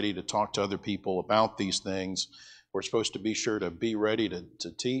that you're ready to talk to other people about these things. We're supposed to be sure to be ready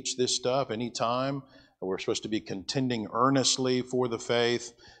to teach this stuff anytime. We're supposed to be contending earnestly for the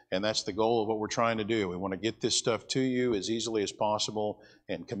faith, and that's the goal of what we're trying to do. We want to get this stuff to you as easily as possible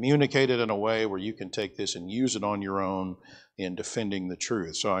and communicate it in a way where you can take this and use it on your own in defending the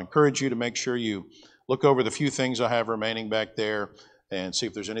truth. So I encourage you to make sure you look over the few things I have remaining back there and see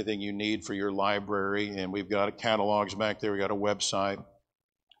if there's anything you need for your library. And we've got catalogs back there. We got a website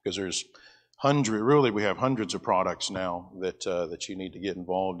because we have hundreds of products now that you need to get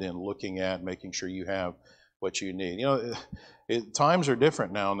involved in looking at, making sure you have what you need. Times are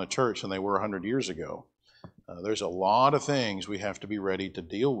different now in the church than they were 100 years ago. There's a lot of things we have to be ready to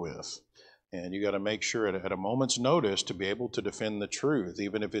deal with. And you got to make sure at a moment's notice to be able to defend the truth,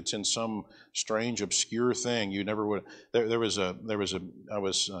 even if it's in some strange, obscure thing. You never would. I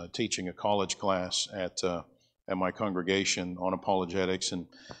was teaching a college class at my congregation on apologetics, and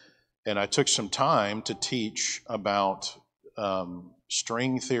I took some time to teach about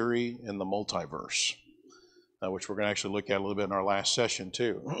string theory and the multiverse, which we're going to actually look at a little bit in our last session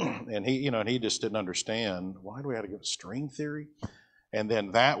too. And he just didn't understand, why do we have to go string theory? And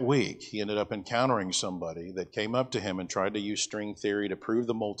then that week, he ended up encountering somebody that came up to him and tried to use string theory to prove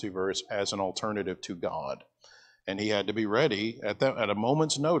the multiverse as an alternative to God. And he had to be ready at a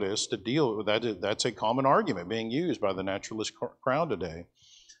moment's notice to deal with that. That's a common argument being used by the naturalist crowd today.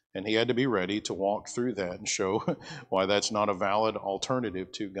 And he had to be ready to walk through that and show why that's not a valid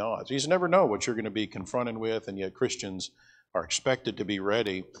alternative to God. So you just never know what you're going to be confronted with, and yet Christians are expected to be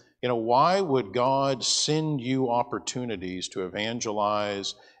ready. Why would God send you opportunities to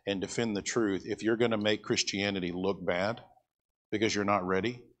evangelize and defend the truth if you're going to make Christianity look bad because you're not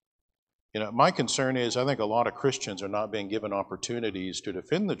ready? My concern is I think a lot of Christians are not being given opportunities to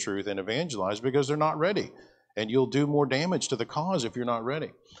defend the truth and evangelize because they're not ready. And you'll do more damage to the cause if you're not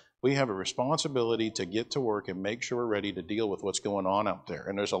ready. We have a responsibility to get to work and make sure we're ready to deal with what's going on out there.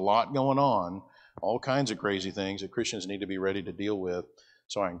 And there's a lot going on, all kinds of crazy things that Christians need to be ready to deal with.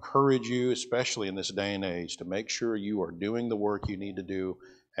 So I encourage you, especially in this day and age, to make sure you are doing the work you need to do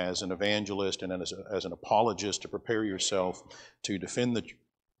as an evangelist and as an apologist to prepare yourself to defend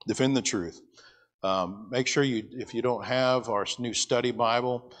the truth. Make sure if you don't have our new study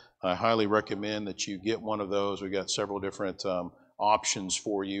Bible, I highly recommend that you get one of those. We've got several different options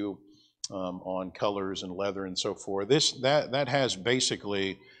for you on colors and leather and so forth. That has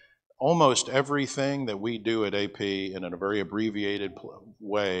basically almost everything that we do at AP in a very abbreviated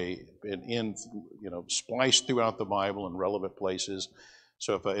way, spliced throughout the Bible in relevant places.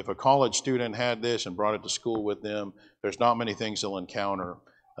 So if a college student had this and brought it to school with them, there's not many things they'll encounter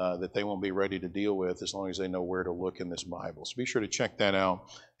that they won't be ready to deal with as long as they know where to look in this Bible. So be sure to check that out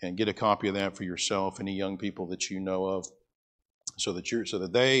and get a copy of that for yourself, any young people that you know of, so that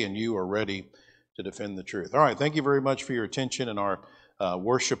they and you are ready to defend the truth. All right, thank you very much for your attention. In our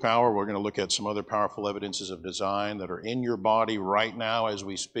worship hour, we're going to look at some other powerful evidences of design that are in your body right now as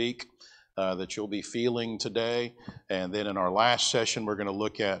we speak, that you'll be feeling today. And then in our last session, we're going to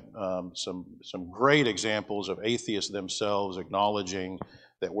look at some great examples of atheists themselves acknowledging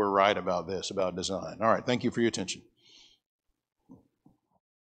that we're right about this, about design. All right, thank you for your attention.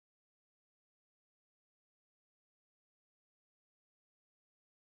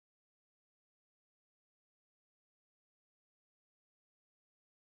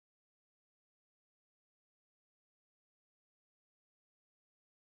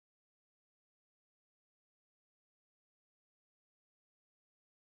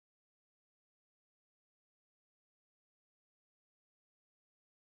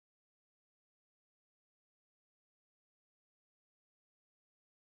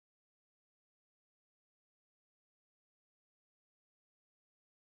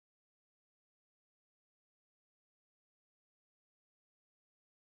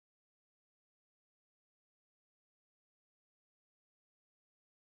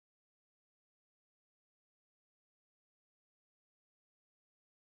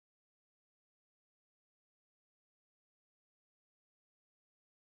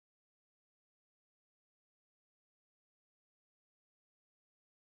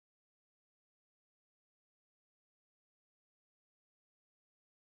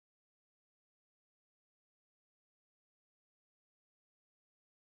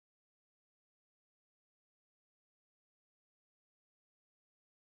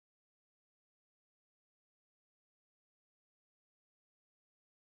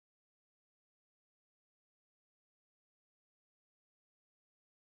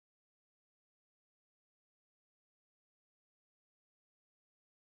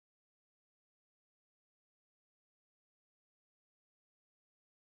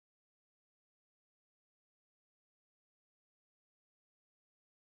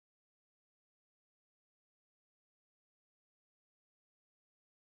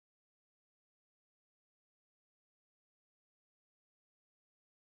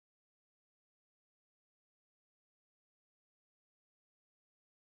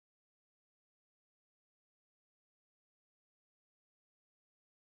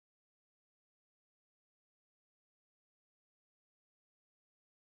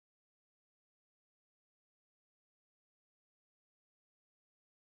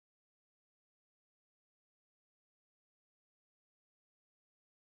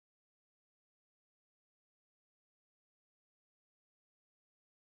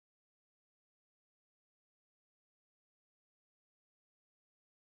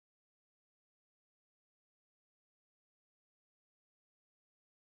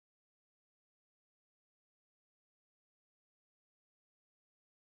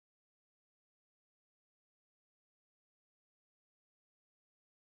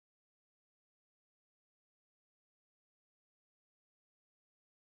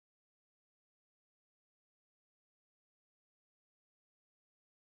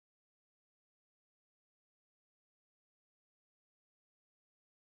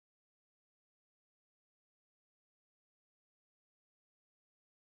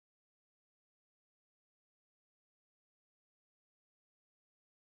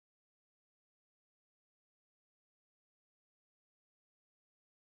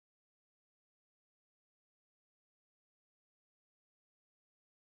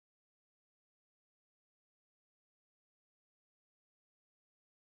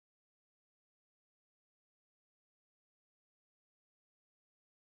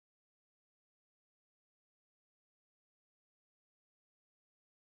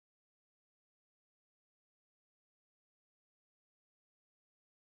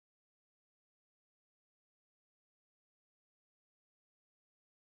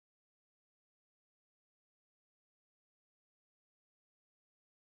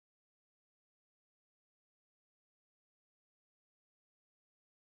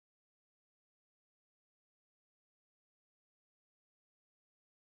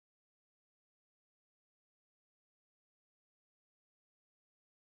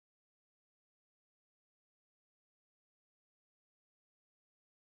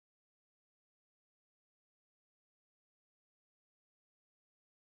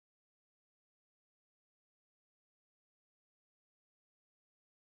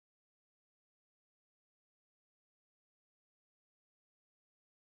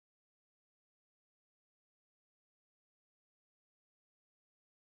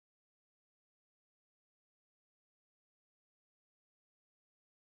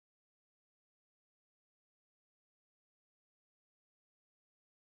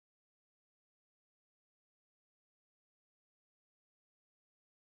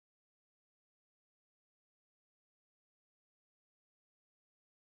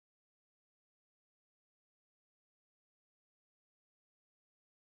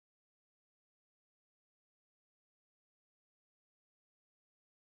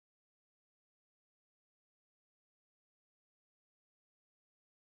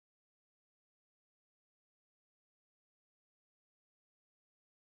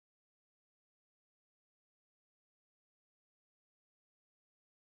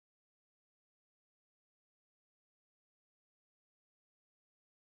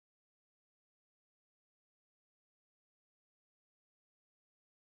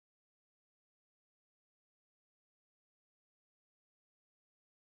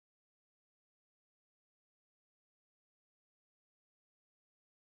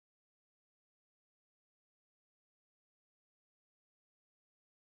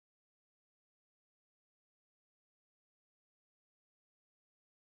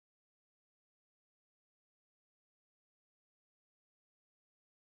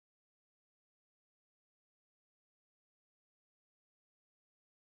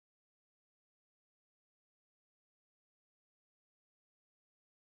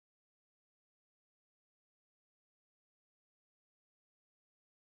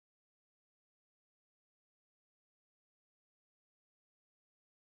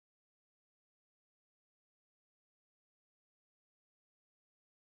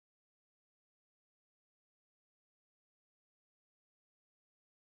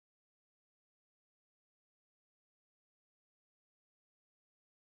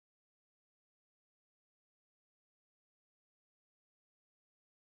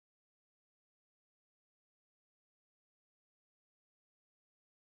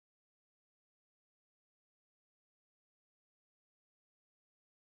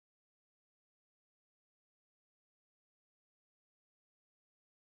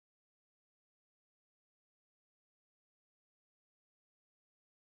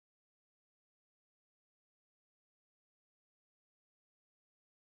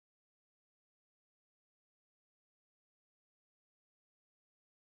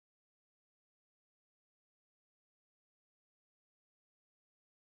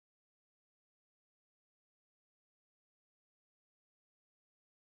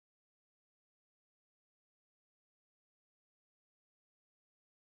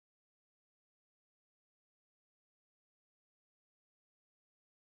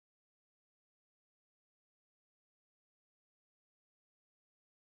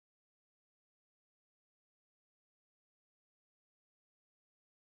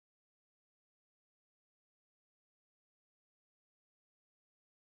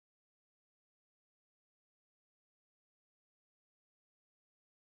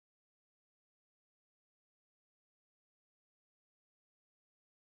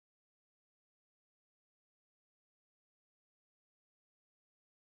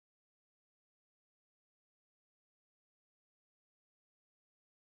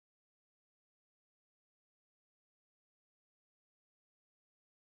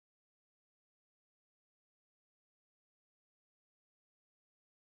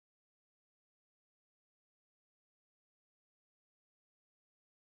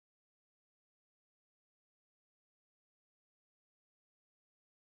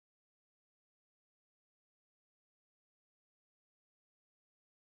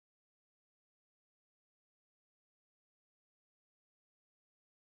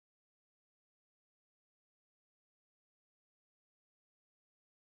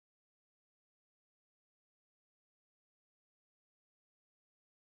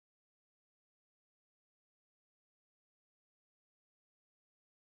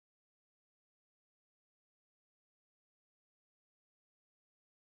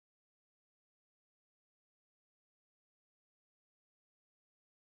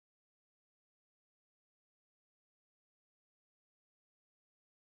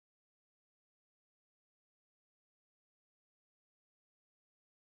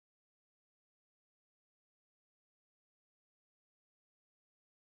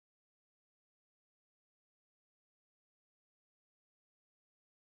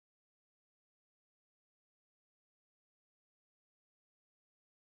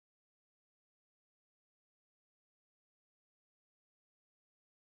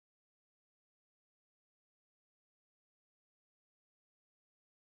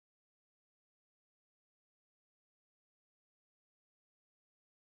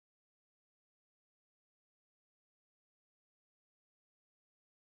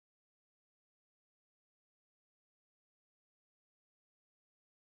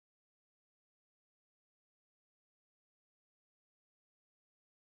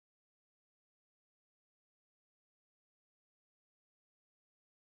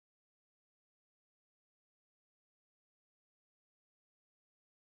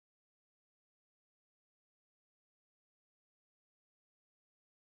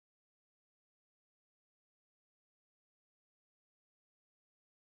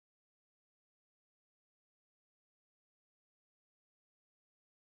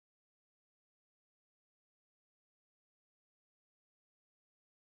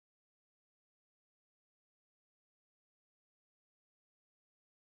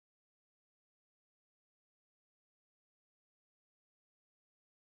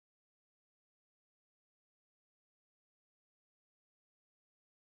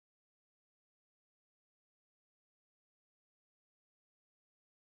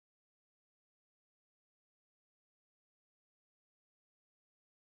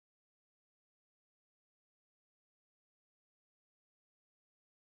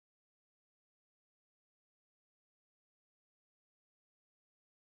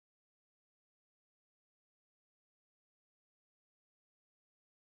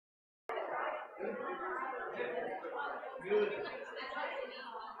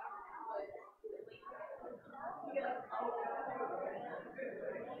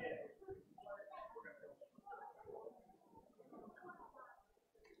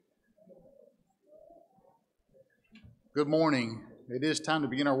 Good morning. It is time to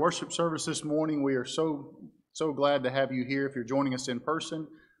begin our worship service this morning. We are so glad to have you here. If you're joining us in person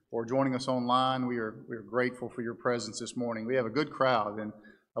or joining us online, we are grateful for your presence this morning. We have a good crowd, and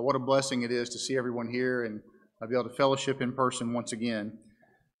what a blessing it is to see everyone here and be able to fellowship in person once again.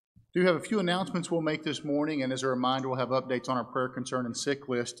 Do have a few announcements we'll make this morning, and as a reminder, we'll have updates on our prayer concern and sick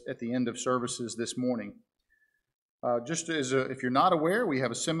list at the end of services this morning. If you're not aware, we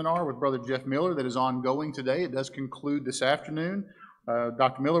have a seminar with Brother Jeff Miller that is ongoing today. It does conclude this afternoon.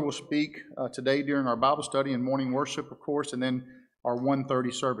 Dr. Miller will speak today during our Bible study and morning worship, of course, and then our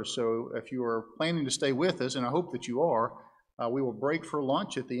 1:30 service. So if you are planning to stay with us, and I hope that you are, we will break for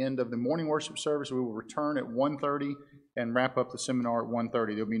lunch at the end of the morning worship service. We will return at 1:30 and wrap up the seminar at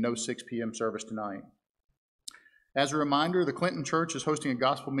 1:30. There will be no 6 p.m. service tonight. As a reminder, the Clinton Church is hosting a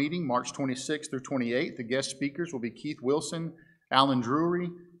gospel meeting March 26th through 28th. The guest speakers will be Keith Wilson, Alan Drury,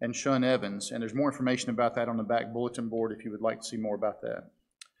 and Sean Evans. And there's more information about that on the back bulletin board if you would like to see more about that.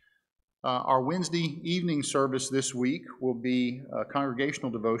 Our Wednesday evening service this week will be a congregational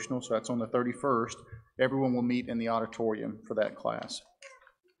devotional, so that's on the 31st. Everyone will meet in the auditorium for that class,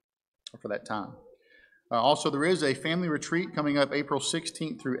 or for that time. Also, there is a family retreat coming up April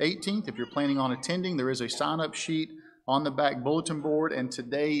 16th through 18th. If you're planning on attending, there is a sign-up sheet on the back bulletin board, and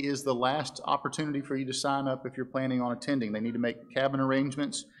today is the last opportunity for you to sign up if you're planning on attending. They need to make cabin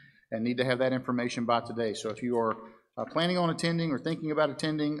arrangements and need to have that information by today. So if you are planning on attending or thinking about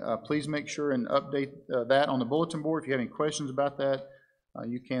attending, please make sure and update that on the bulletin board. If you have any questions about that,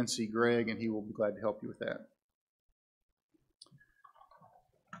 you can see Greg, and he will be glad to help you with that.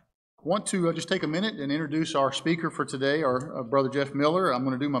 I want to just take a minute and introduce our speaker for today, our Brother Jeff Miller. I'm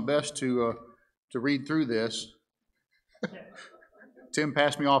going to do my best to read through this. Tim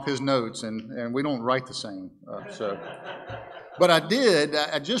passed me off his notes, and we don't write the same. But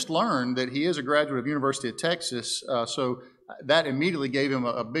I just learned that he is a graduate of University of Texas, so that immediately gave him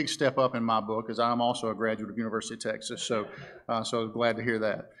a big step up in my book, as I'm also a graduate of University of Texas, so I was glad to hear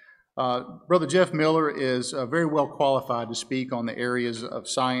that. Brother Jeff Miller is very well qualified to speak on the areas of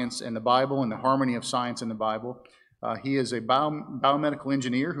science and the Bible and the harmony of science and the Bible. He is a biomedical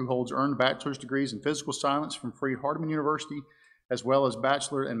engineer who holds earned bachelor's degrees in physical science from Freed-Hardeman University, as well as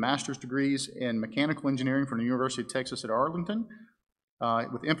bachelor and master's degrees in mechanical engineering from the University of Texas at Arlington,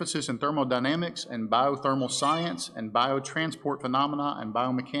 with emphasis in thermodynamics and biothermal science and biotransport phenomena and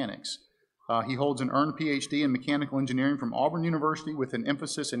biomechanics. He holds an earned PhD in mechanical engineering from Auburn University with an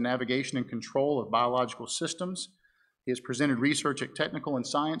emphasis in navigation and control of biological systems. He has presented research at technical and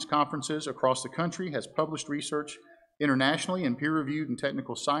science conferences across the country, has published research internationally in peer-reviewed and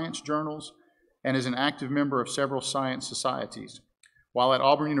technical science journals, and is an active member of several science societies. While at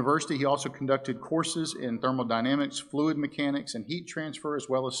Auburn University, he also conducted courses in thermodynamics, fluid mechanics, and heat transfer, as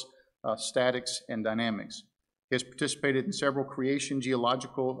well as statics and dynamics. He has participated in several creation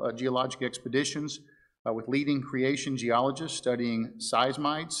geologic expeditions with leading creation geologists studying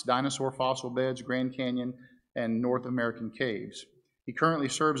seismites, dinosaur fossil beds, Grand Canyon, and North American caves. He currently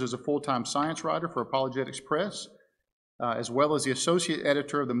serves as a full-time science writer for Apologetics Press, as well as the associate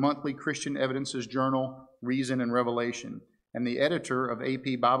editor of the monthly Christian Evidences journal, Reason and Revelation, and the editor of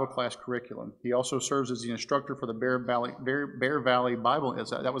AP Bible Class Curriculum. He also serves as the instructor for the Bear Valley Bible.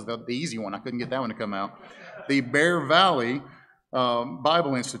 That was the easy one. I couldn't get that one to come out. The Bear Valley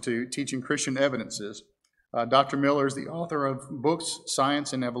Bible Institute, teaching Christian Evidences. Dr. Miller is the author of books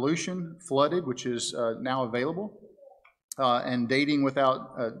Science and Evolution, Flooded, which is now available, and Dating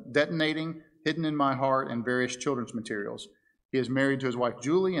Without Detonating, Hidden in My Heart, and various children's materials. He is married to his wife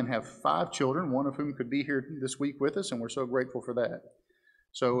Julie and have 5 children, one of whom could be here this week with us, and we're so grateful for that.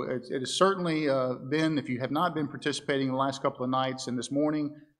 So it has certainly been, if you have not been participating in the last couple of nights and this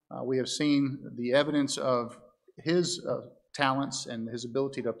morning, we have seen the evidence of his talents and his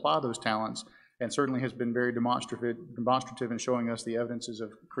ability to apply those talents, and certainly has been very demonstrative in showing us the evidences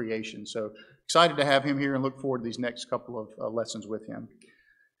of creation. So excited to have him here and look forward to these next couple of lessons with him.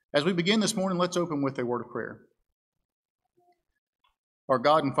 As we begin this morning, let's open with a word of prayer. Our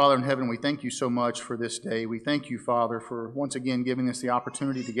God and Father in heaven, we thank you so much for this day. We thank you, Father, for once again giving us the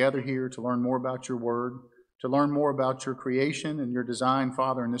opportunity to gather here to learn more about your word, to learn more about your creation and your design,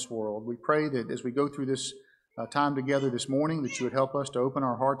 Father, in this world. We pray that as we go through this time together this morning, that you would help us to open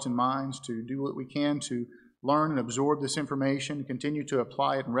our hearts and minds to do what we can to learn and absorb this information, continue to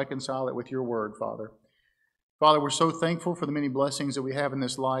apply it and reconcile it with your word, Father. Father, we're so thankful for the many blessings that we have in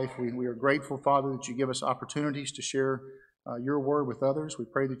this life. We are grateful, Father, that you give us opportunities to share your word with others. We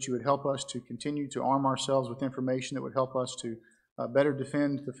pray that you would help us to continue to arm ourselves with information that would help us to better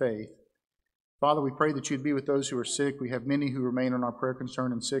defend the faith. Father, we pray that you'd be with those who are sick. We have many who remain on our prayer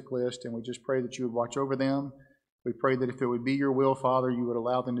concern and sick list, and we just pray that you would watch over them. We pray that if it would be your will, Father, you would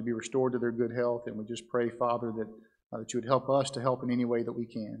allow them to be restored to their good health, and we just pray, Father, that you would help us to help in any way that we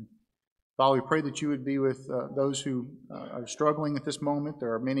can. Father, we pray that you would be with those who are struggling at this moment.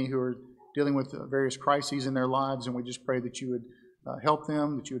 There are many who are dealing with various crises in their lives, and we just pray that you would help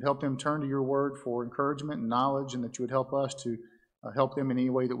them, that you would help them turn to your word for encouragement and knowledge, and that you would help us to help them in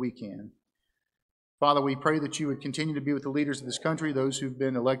any way that we can. Father, we pray that you would continue to be with the leaders of this country, those who've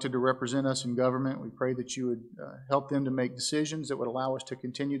been elected to represent us in government. We pray that you would help them to make decisions that would allow us to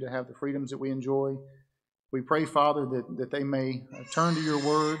continue to have the freedoms that we enjoy. We pray, Father, that they may turn to your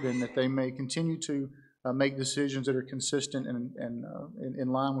word and that they may continue to make decisions that are consistent and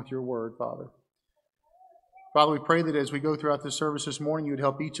in line with your word, Father. Father, we pray that as we go throughout this service this morning, you would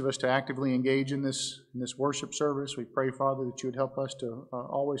help each of us to actively engage in this worship service. We pray, Father, that you would help us to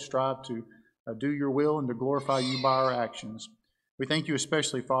always strive to do your will and to glorify you by our actions. We thank you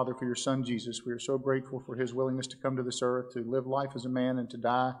especially, Father, for your Son, Jesus. We are so grateful for his willingness to come to this earth, to live life as a man and to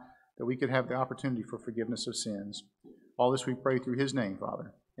die, that we could have the opportunity for forgiveness of sins. All this we pray through his name,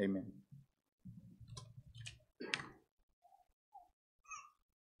 Father. Amen.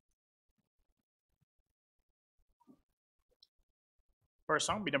 First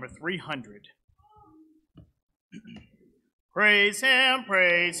song will be number 300. Praise him,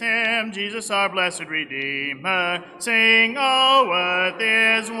 Jesus our blessed Redeemer. Sing, oh, what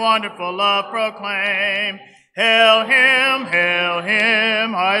is wonderful love proclaim. Hail him,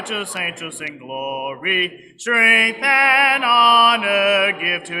 righteous angels sing glory. Strength and honor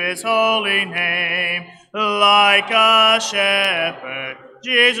give to his holy name. Like a shepherd,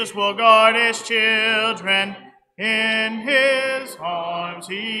 Jesus will guard his children. In his arms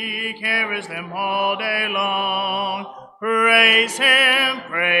he carries them all day long. Praise him,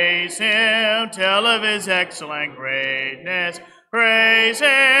 tell of his excellent greatness. Praise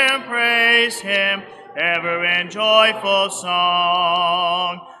him, ever in joyful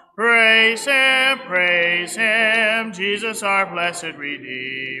song. Praise him, Jesus our blessed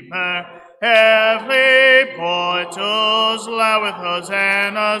Redeemer. Heavenly portals loud with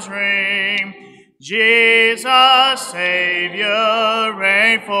hosannas ring. Jesus, Savior,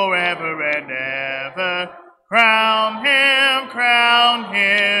 reign forever and ever. Crown him,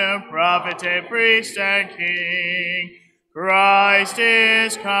 prophet and priest and king. Christ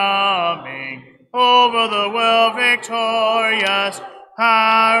is coming, over the world victorious.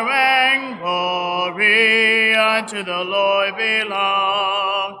 Power and glory unto the Lord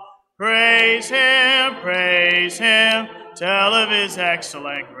belong. Praise him, tell of his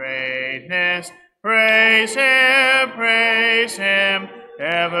excellent greatness. Praise him,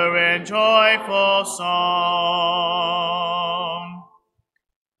 ever in joyful song.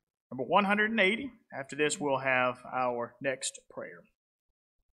 Number 180. After this, we'll have our next prayer.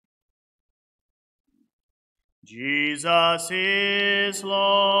 Jesus is Lord,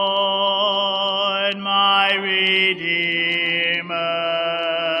 my Redeemer.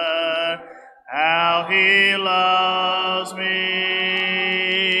 How he loves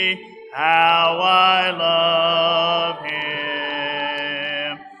me, how I love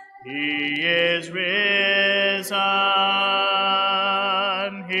him. He is risen,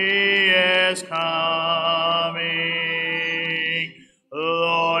 he is coming.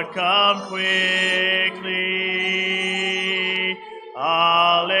 Lord, come quickly.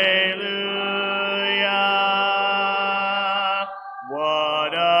 Alleluia.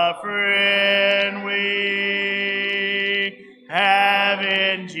 What a friend we have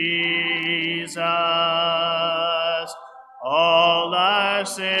in Jesus. All our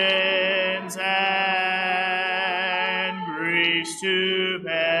sins and griefs to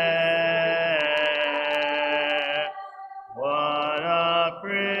bear. What a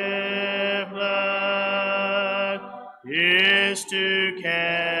privilege is to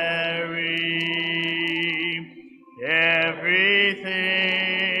carry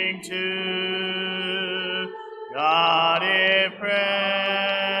everything to God in prayer.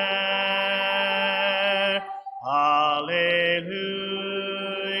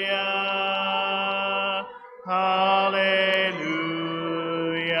 Hallelujah, hallelujah,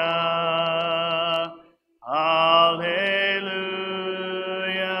 hallelujah,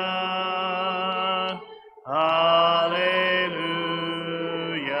 hallelujah,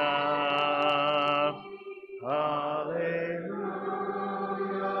 hallelujah,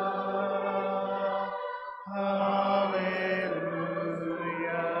 hallelujah.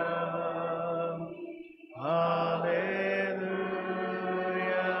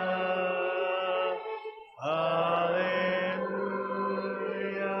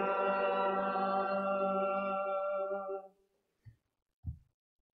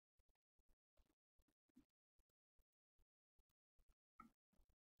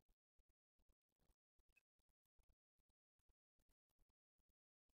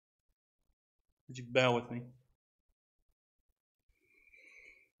 Would you bow with me?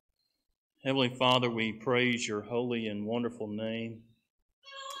 Heavenly Father, we praise your holy and wonderful name.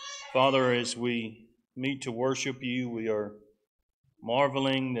 Father, as we meet to worship you, we are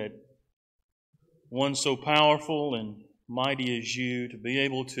marveling that one so powerful and mighty as you, to be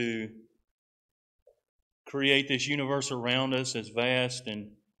able to create this universe around us as vast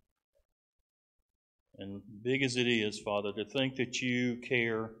and big as it is, Father, to think that you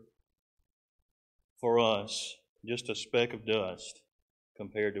care for us, just a speck of dust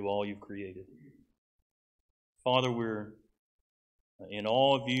compared to all you've created. Father, we're in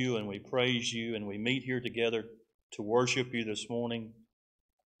awe of you, and we praise you, and we meet here together to worship you this morning,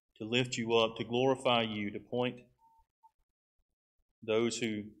 to lift you up, to glorify you, to point those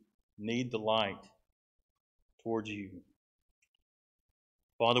who need the light towards you.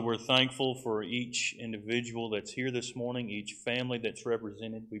 Father, we're thankful for each individual that's here this morning, each family that's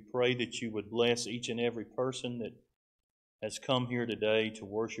represented. We pray that you would bless each and every person that has come here today to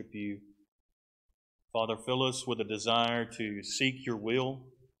worship you. Father, fill us with a desire to seek your will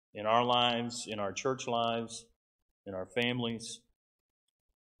in our lives, in our church lives, in our families.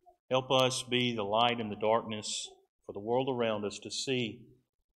 Help us be the light in the darkness for the world around us to see,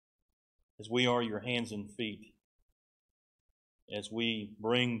 as we are your hands and feet, as we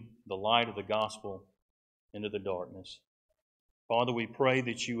bring the light of the gospel into the darkness. Father, we pray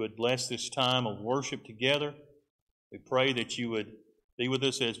that you would bless this time of worship together. We pray that you would be with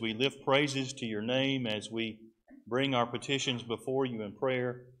us as we lift praises to your name, as we bring our petitions before you in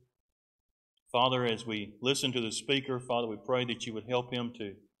prayer. Father, as we listen to the speaker, Father, we pray that you would help him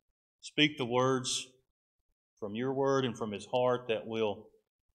to speak the words from your word and from his heart that will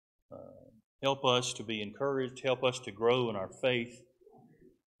help us to be encouraged, help us to grow in our faith,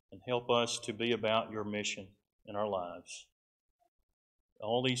 and help us to be about your mission in our lives.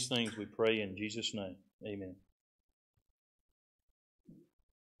 All these things we pray in Jesus' name. Amen.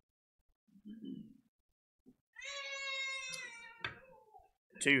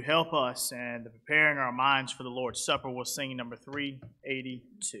 To help us and preparing our minds for the Lord's Supper, we'll sing number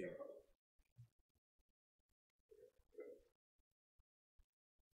 382.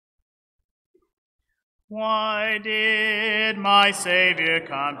 Why did my Savior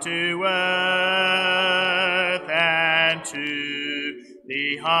come to earth and to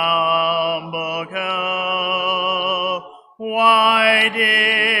the humble go? Why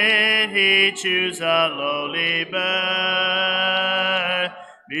did he choose a lowly birth?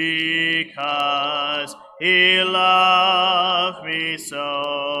 Because he loved me so.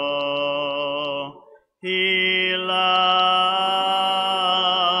 He loved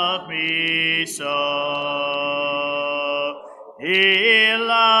me so. He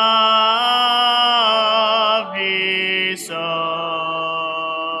loved me so.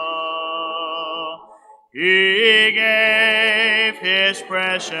 He gave his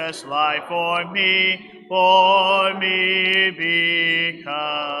precious life for me,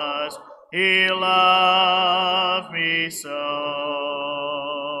 because he loved me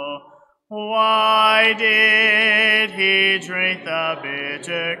so. Why did he drink the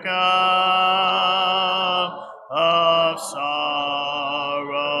bitter cup of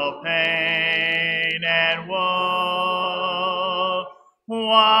sorrow, pain, and woe?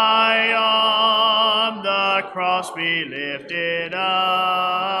 Why on the cross be lifted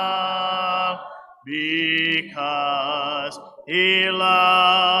up? Because he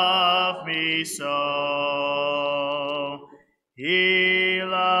loved me so. He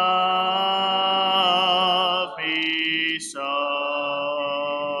loved me so.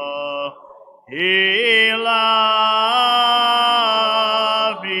 He loved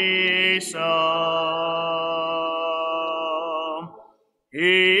me so.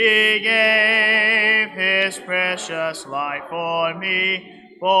 He gave his precious life for me,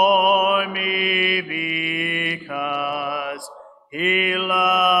 because he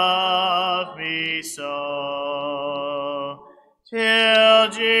loved me so. Till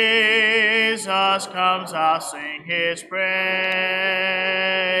Jesus comes, I'll sing his praise,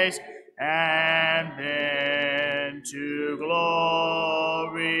 and then to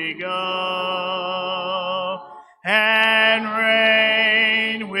glory go, and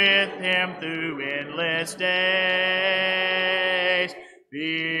reign with him through endless days,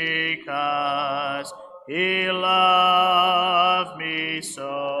 because he loved me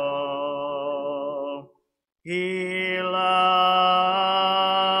so. He loved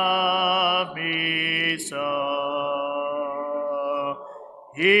me so.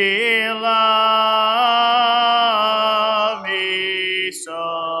 He loved me so.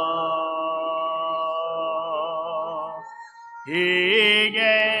 He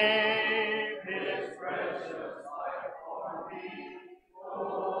gave his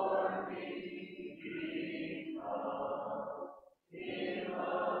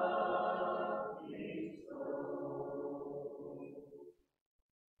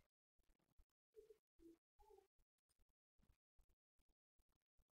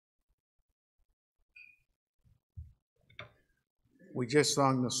We just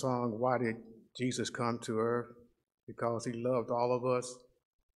sung the song, Why Did Jesus Come to Earth? Because he loved all of us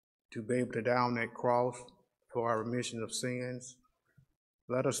to be able to die on that cross for our remission of sins.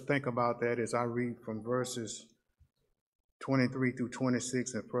 Let us think about that as I read from verses 23 through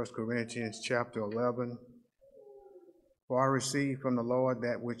 26 in 1 Corinthians chapter 11. For I received from the Lord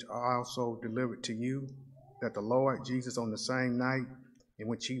that which I also delivered to you, that the Lord Jesus on the same night in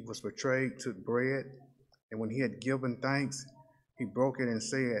which he was betrayed took bread, and when he had given thanks, he broke it and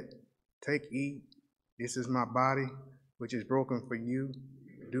said, Take, eat, this is my body, which is broken for you.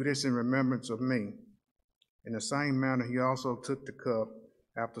 Do this in remembrance of me. In the same manner he also took the cup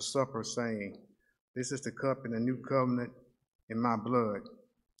after supper, saying, This is the cup in the new covenant in my blood.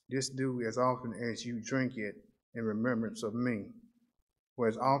 This do as often as you drink it in remembrance of me. For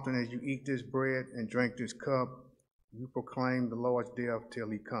as often as you eat this bread and drink this cup, you proclaim the Lord's death till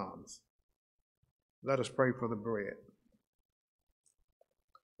he comes. Let us pray for the bread.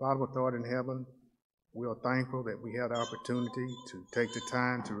 Father, with art in heaven, we are thankful that we have the opportunity to take the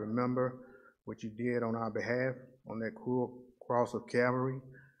time to remember what you did on our behalf on that cruel cross of Calvary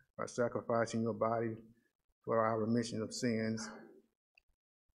by sacrificing your body for our remission of sins.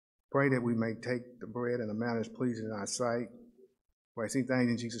 Pray that we may take the bread in a manner that's pleasing in our sight. For I see things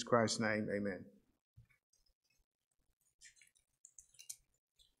in Jesus Christ's name, amen.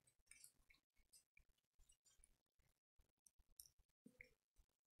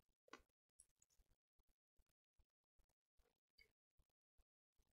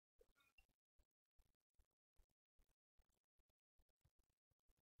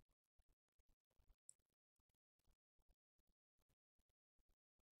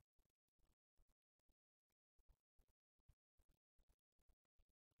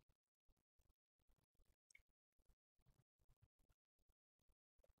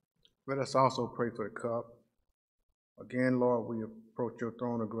 Let us also pray for the cup. Again, Lord, we approach your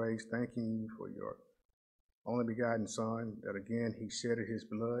throne of grace, thanking you for your only begotten Son, that again he shedded his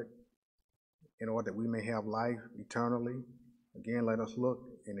blood in order that we may have life eternally. Again, let us look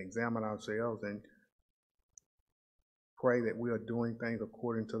and examine ourselves and pray that we are doing things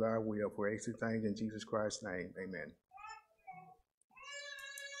according to thy will. For these things in Jesus Christ's name, amen.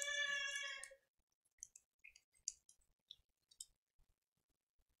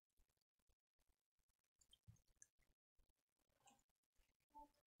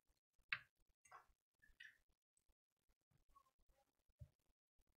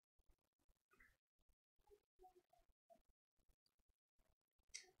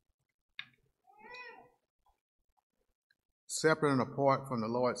 Separate and apart from the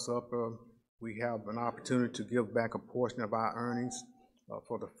Lord's Supper, we have an opportunity to give back a portion of our earnings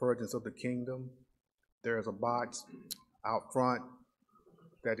for the furtherance of the kingdom. There is a box out front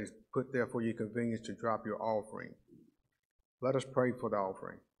that is put there for your convenience to drop your offering. Let us pray for the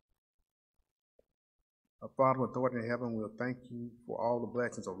offering. Our Father, with art in heaven, we'll thank you for all the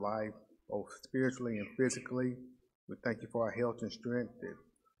blessings of life, both spiritually and physically. We thank you for our health and strength, that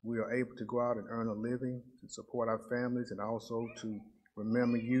we are able to go out and earn a living, to support our families, and also to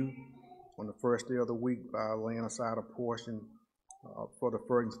remember you on the first day of the week by laying aside a portion for the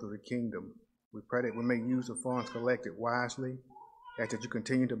furtherance of the kingdom. We pray that we may use the funds collected wisely, and that you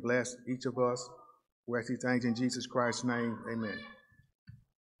continue to bless each of us. We ask these things in Jesus Christ's name, amen.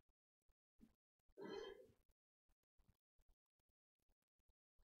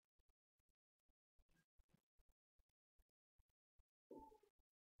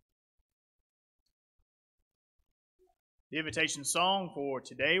 The invitation song for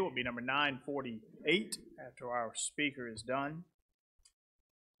today will be number 948 after our speaker is done.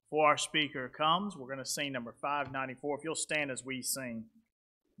 Before our speaker comes, we're going to sing number 594. If you'll stand as we sing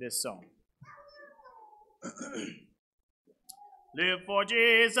this song. Live for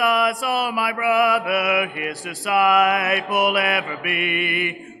Jesus, oh my brother, his disciple ever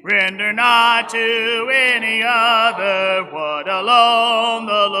be. Render not to any other what alone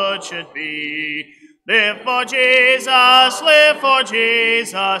the Lord should be. Live for Jesus, live for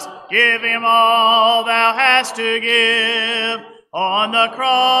Jesus, give him all thou hast to give. On the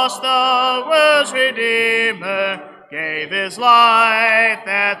cross the world's Redeemer gave his life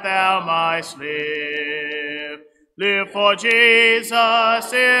that thou mightst live. Live for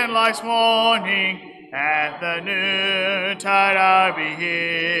Jesus in life's morning, at the noontide hour be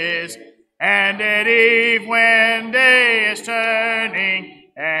his. And at eve when day is turning,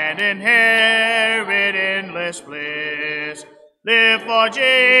 and inherit endless bliss. Live for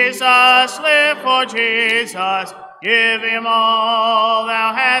Jesus, give him all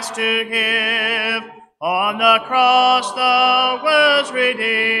thou hast to give. On the cross the world's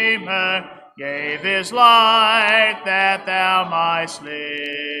Redeemer gave his life that thou mightst live.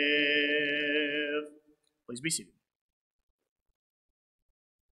 Please be seated.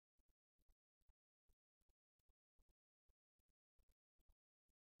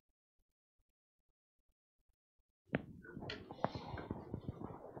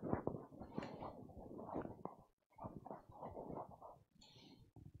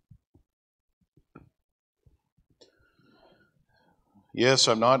 Yes,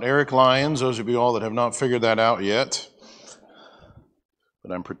 I'm not Eric Lyons, those of you all that have not figured that out yet.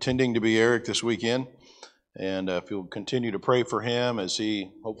 But I'm pretending to be Eric this weekend. And if you'll continue to pray for him as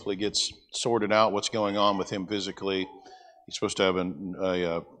he hopefully gets sorted out what's going on with him physically. He's supposed to have an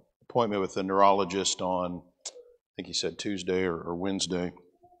appointment with the neurologist on, I think he said Tuesday or Wednesday.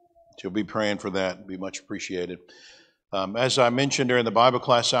 So you'll be praying for that. It'd be much appreciated. As I mentioned during the Bible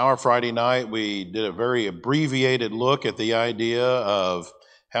class hour Friday night, we did a very abbreviated look at the idea of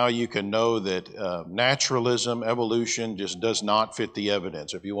how you can know that naturalism, evolution just does not fit the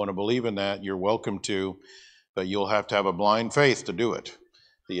evidence. If you want to believe in that, you're welcome to, but you'll have to have a blind faith to do it.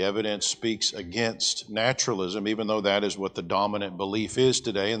 The evidence speaks against naturalism, even though that is what the dominant belief is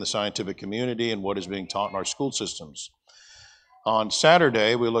today in the scientific community and what is being taught in our school systems. On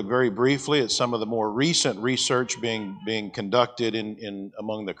Saturday, we looked very briefly at some of the more recent research being conducted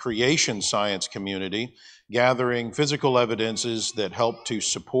among the creation science community, gathering physical evidences that help to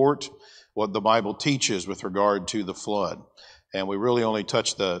support what the Bible teaches with regard to the flood. And we really only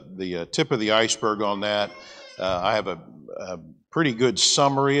touched the tip of the iceberg on that. I have a pretty good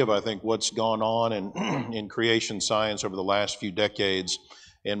summary of, I think, what's gone on in creation science over the last few decades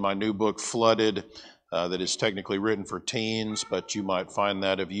in my new book, Flooded, that is technically written for teens, but you might find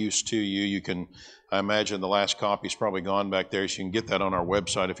that of use to you. You can, I imagine the last copy's probably gone back there, so you can get that on our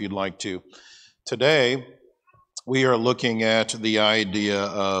website if you'd like to. Today, we are looking at the idea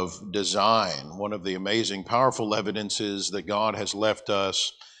of design, one of the amazing, powerful evidences that God has left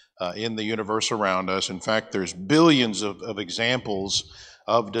us in the universe around us. In fact, there's billions of examples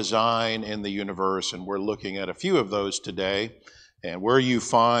of design in the universe, and we're looking at a few of those today. And where you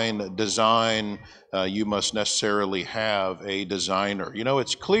find design, you must necessarily have a designer. You know,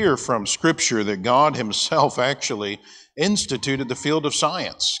 it's clear from Scripture that God Himself actually instituted the field of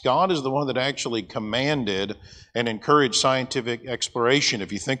science. God is the one that actually commanded and encouraged scientific exploration,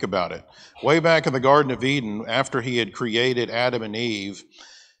 if you think about it. Way back in the Garden of Eden, after He had created Adam and Eve,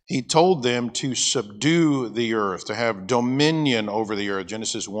 He told them to subdue the earth, to have dominion over the earth.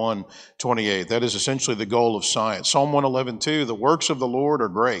 Genesis 1:28. That is essentially the goal of science. Psalm 111:2, the works of the Lord are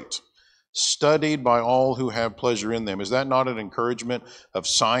great, studied by all who have pleasure in them. Is that not an encouragement of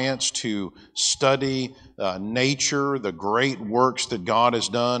science to study nature, the great works that God has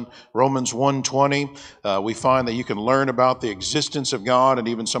done? Romans 1:20, we find that you can learn about the existence of God and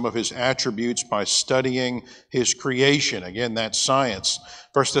even some of His attributes by studying His creation. Again, that's science.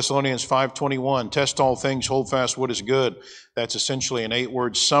 1 Thessalonians 5:21, test all things, hold fast what is good. That's essentially an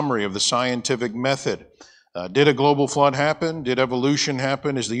 8-word summary of the scientific method. Did a global flood happen? Did evolution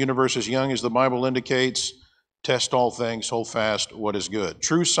happen? Is the universe as young as the Bible indicates? Test all things, hold fast what is good.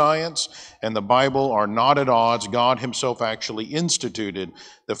 True science and the Bible are not at odds. God Himself actually instituted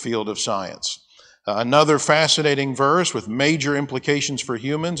the field of science. Another fascinating verse with major implications for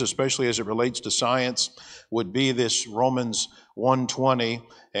humans, especially as it relates to science, would be this Romans 1:20,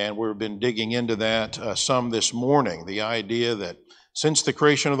 and we've been digging into that some this morning. The idea that since the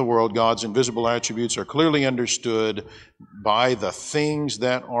creation of the world, God's invisible attributes are clearly understood by the things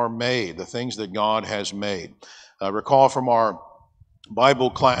that are made, the things that God has made. Recall from our Bible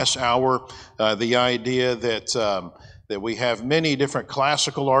class hour the idea that we have many different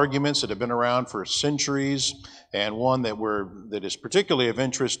classical arguments that have been around for centuries, and one that is particularly of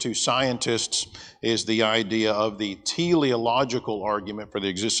interest to scientists is the idea of the teleological argument for the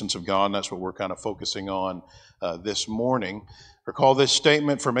existence of God, and that's what we're kind of focusing on this morning. Recall this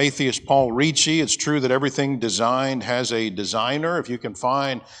statement from atheist Paul Ricci. It's true that everything designed has a designer. If you can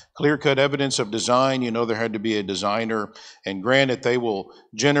find clear-cut evidence of design, you know there had to be a designer. And granted, they will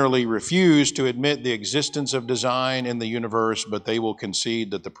generally refuse to admit the existence of design in the universe, but they will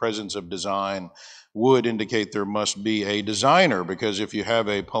concede that the presence of design would indicate there must be a designer, because if you have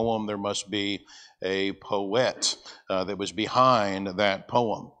a poem, there must be a poet that was behind that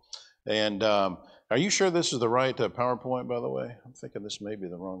poem. And are you sure this is the right PowerPoint, by the way? I'm thinking this may be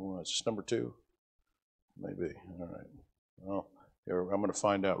the wrong one. Is this number 2? Maybe. All right. Well, I'm going to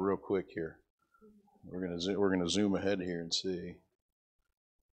find out real quick here. We're going to zoom ahead here and see.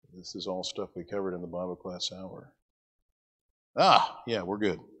 This is all stuff we covered in the Bible class hour. Yeah, we're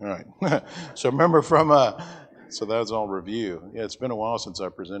good. All right. So remember from So that's all review. Yeah, it's been a while since I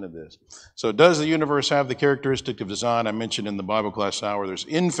presented this. So does the universe have the characteristic of design I mentioned in the Bible class hour? There's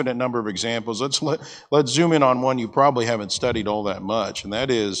infinite number of examples. Let's zoom in on one you probably haven't studied all that much, and that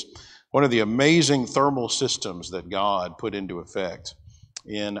is one of the amazing thermal systems that God put into effect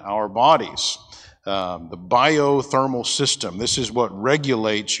in our bodies. The biothermal system. This is what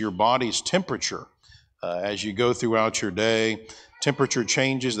regulates your body's temperature as you go throughout your day. Temperature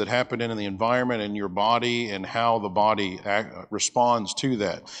changes that happen in the environment and your body and how the body responds to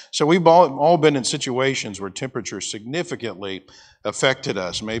that. So we've all been in situations where temperature significantly affected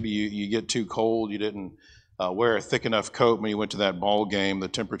us. Maybe you get too cold, you didn't wear a thick enough coat when you went to that ball game, the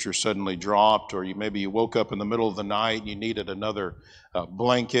temperature suddenly dropped, or maybe you woke up in the middle of the night and you needed another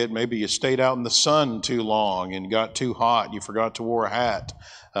blanket. Maybe you stayed out in the sun too long and got too hot, you forgot to wear a hat.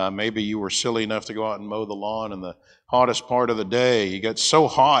 Maybe you were silly enough to go out and mow the lawn in the hottest part of the day. You got so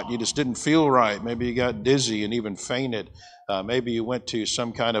hot you just didn't feel right. Maybe you got dizzy and even fainted. Maybe you went to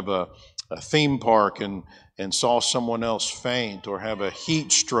some kind of a theme park and saw someone else faint or have a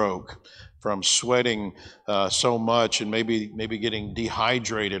heat stroke from sweating so much and maybe getting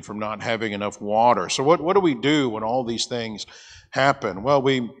dehydrated from not having enough water. So what do we do when all these things happen? Well,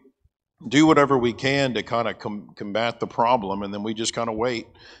 we do whatever we can to kind of combat the problem, and then we just kind of wait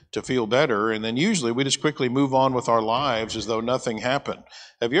to feel better, and then usually we just quickly move on with our lives as though nothing happened.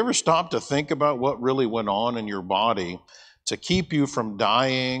 Have you ever stopped to think about what really went on in your body to keep you from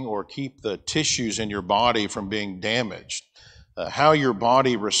dying or keep the tissues in your body from being damaged? How your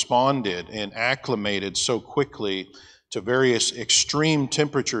body responded and acclimated so quickly to various extreme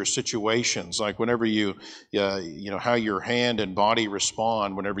temperature situations, like whenever how your hand and body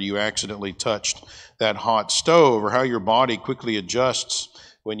respond whenever you accidentally touched that hot stove, or how your body quickly adjusts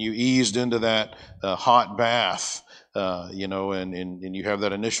when you eased into that hot bath, and you have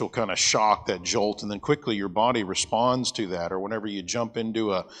that initial kind of shock, that jolt, and then quickly your body responds to that. Or whenever you jump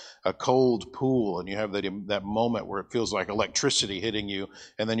into a cold pool and you have that moment where it feels like electricity hitting you,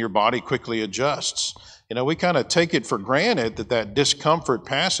 and then your body quickly adjusts. We kind of take it for granted that discomfort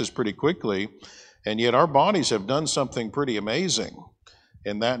passes pretty quickly, and yet our bodies have done something pretty amazing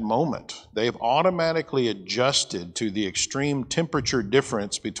in that moment. They've automatically adjusted to the extreme temperature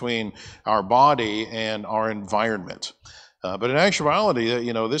difference between our body and our environment. But in actuality,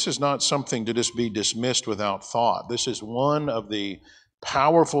 this is not something to just be dismissed without thought. This is one of the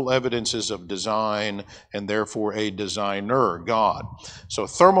powerful evidences of design, and therefore a designer, God. So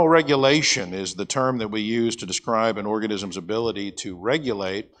thermoregulation is the term that we use to describe an organism's ability to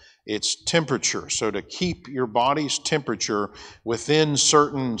regulate its temperature. So to keep your body's temperature within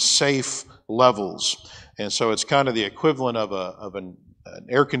certain safe levels. And so it's kind of the equivalent of an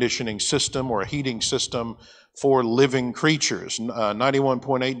air conditioning system or a heating system for living creatures.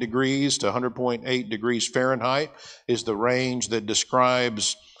 91.8 degrees to 100.8 degrees Fahrenheit is the range that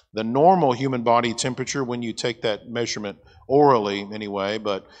describes the normal human body temperature when you take that measurement orally anyway.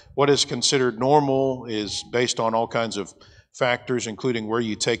 But what is considered normal is based on all kinds of factors, including where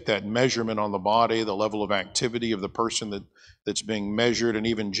you take that measurement on the body, the level of activity of the person that's being measured, and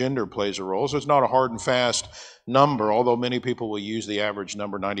even gender plays a role. So it's not a hard and fast number, although many people will use the average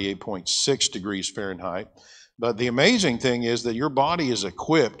number, 98.6 degrees Fahrenheit. But the amazing thing is that your body is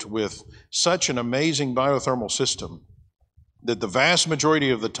equipped with such an amazing biothermal system that the vast majority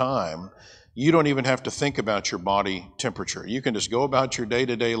of the time, you don't even have to think about your body temperature. You can just go about your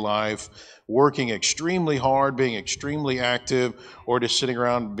day-to-day life, working extremely hard, being extremely active, or just sitting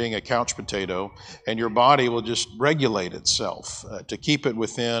around being a couch potato, and your body will just regulate itself to keep it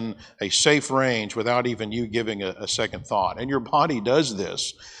within a safe range without even you giving a second thought. And your body does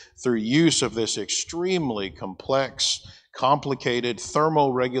this through use of this extremely complex, complicated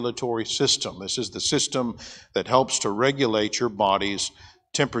thermoregulatory system. This is the system that helps to regulate your body's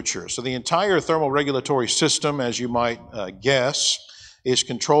temperature. So the entire thermoregulatory system, as you might guess, is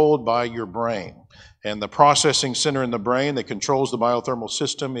controlled by your brain. And the processing center in the brain that controls the biothermal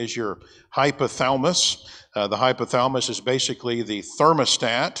system is your hypothalamus. The hypothalamus is basically the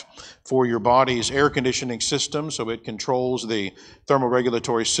thermostat for your body's air conditioning system, so it controls the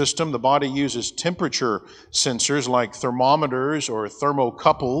thermoregulatory system. The body uses temperature sensors like thermometers or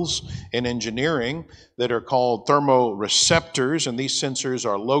thermocouples in engineering that are called thermoreceptors, and these sensors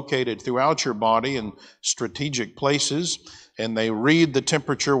are located throughout your body in strategic places, and they read the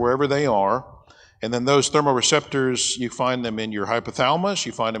temperature wherever they are. And then those thermoreceptors, you find them in your hypothalamus,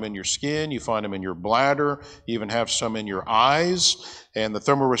 you find them in your skin, you find them in your bladder, you even have some in your eyes. And the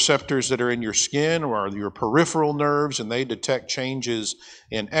thermoreceptors that are in your skin are your peripheral nerves, and they detect changes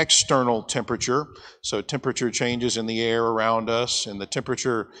in external temperature. So temperature changes in the air around us, and the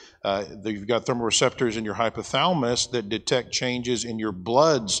temperature, you've got thermoreceptors in your hypothalamus that detect changes in your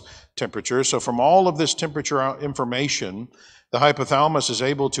blood's temperature. So from all of this temperature information, the hypothalamus is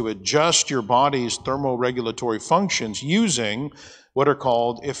able to adjust your body's thermoregulatory functions using what are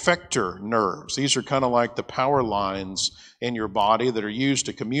called effector nerves. These are kind of like the power lines in your body that are used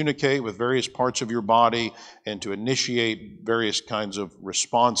to communicate with various parts of your body and to initiate various kinds of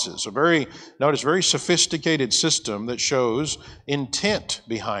responses. So very sophisticated system that shows intent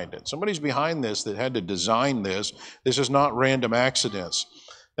behind it. Somebody's behind this that had to design this. This is not random accidents.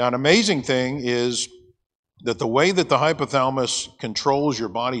 Now, an amazing thing is that the way that the hypothalamus controls your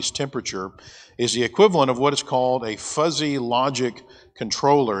body's temperature is the equivalent of what is called a fuzzy logic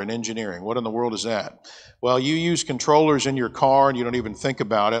controller in engineering. What in the world is that? Well, you use controllers in your car and you don't even think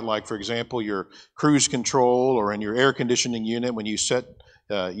about it, like, for example, your cruise control or in your air conditioning unit when you set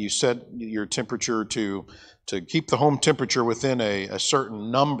your temperature to keep the home temperature within a certain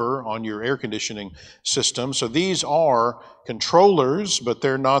number on your air conditioning system. So these are controllers, but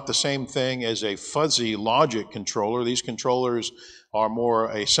they're not the same thing as a fuzzy logic controller. These controllers are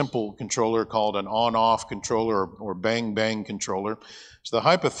more a simple controller called an on-off controller or bang-bang controller. So the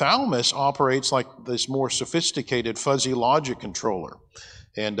hypothalamus operates like this more sophisticated fuzzy logic controller.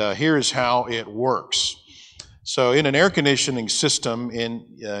 And here's how it works. So in an air conditioning system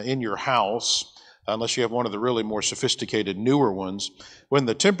in your house, unless you have one of the really more sophisticated newer ones, when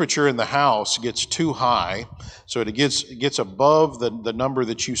the temperature in the house gets too high, so it gets above the number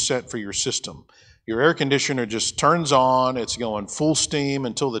that you set for your system, your air conditioner just turns on, it's going full steam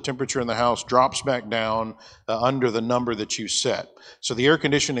until the temperature in the house drops back down under the number that you set. So the air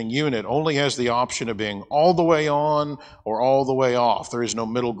conditioning unit only has the option of being all the way on or all the way off. There is no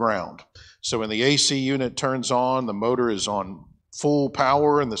middle ground. So when the AC unit turns on, the motor is on full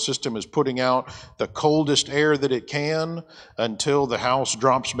power and the system is putting out the coldest air that it can until the house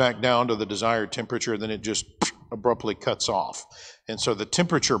drops back down to the desired temperature, then it just abruptly cuts off. And so the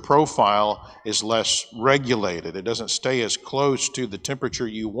temperature profile is less regulated. It doesn't stay as close to the temperature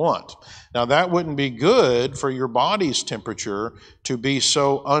you want. Now that wouldn't be good for your body's temperature to be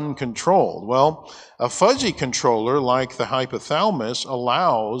so uncontrolled. Well, a fuzzy controller like the hypothalamus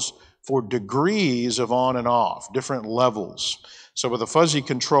allows for degrees of on and off, different levels. So with a fuzzy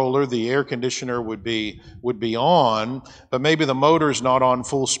controller, the air conditioner would be on, but maybe the motor's not on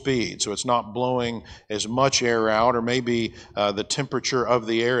full speed, so it's not blowing as much air out, or maybe the temperature of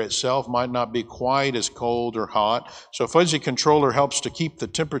the air itself might not be quite as cold or hot. So a fuzzy controller helps to keep the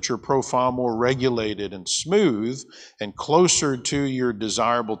temperature profile more regulated and smooth and closer to your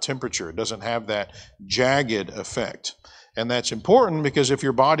desirable temperature. It doesn't have that jagged effect. And that's important because if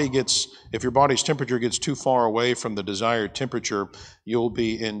your body's temperature gets too far away from the desired temperature, you'll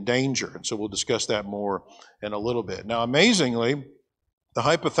be in danger. And so we'll discuss that more in a little bit. Now, amazingly, the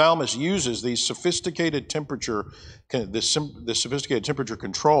hypothalamus uses these sophisticated this sophisticated temperature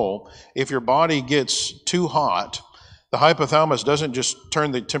control. If your body gets too hot, the hypothalamus doesn't just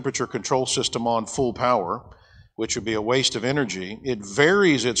turn the temperature control system on full power, which would be a waste of energy. It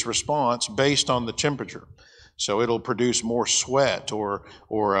varies its response based on the temperature. So it'll produce more sweat or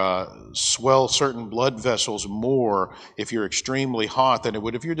swell certain blood vessels more if you're extremely hot than it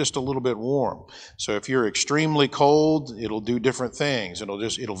would if you're just a little bit warm. So if you're extremely cold, it'll do different things.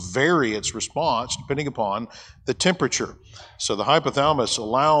 It'll vary its response depending upon the temperature. So the hypothalamus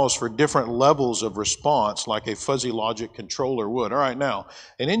allows for different levels of response like a fuzzy logic controller would. All right, now,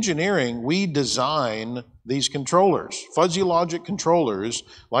 in engineering, we design these controllers. Fuzzy logic controllers,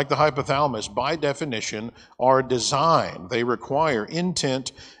 like the hypothalamus, by definition, are designed. They require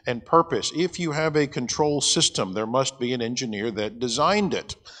intent and purpose. If you have a control system, there must be an engineer that designed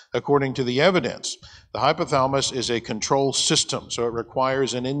it, according to the evidence. The hypothalamus is a control system, so it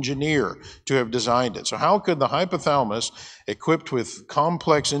requires an engineer to have designed it. So how could the hypothalamus, equipped with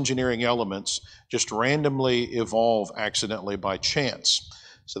complex engineering elements, just randomly evolve accidentally by chance?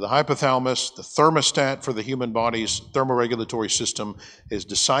 So the hypothalamus, the thermostat for the human body's thermoregulatory system, is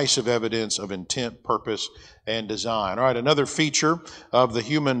decisive evidence of intent, purpose, and design. All right, another feature of the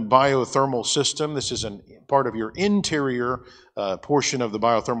human biothermal system, this is part of your interior portion of the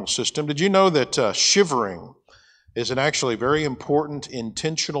biothermal system. Did you know that shivering is an actually very important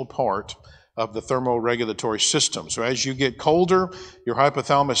intentional part of the thermoregulatory system? So as you get colder, your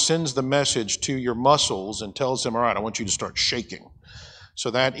hypothalamus sends the message to your muscles and tells them, all right, I want you to start shaking. So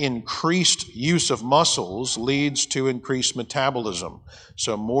that increased use of muscles leads to increased metabolism.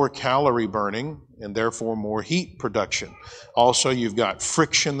 So more calorie burning and therefore more heat production. Also, you've got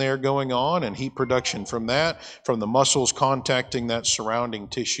friction there going on and heat production from that, from the muscles contacting that surrounding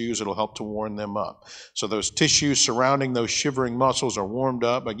tissues. It'll help to warm them up. So those tissues surrounding those shivering muscles are warmed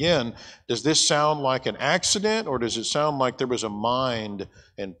up. Again, does this sound like an accident, or does it sound like there was a mind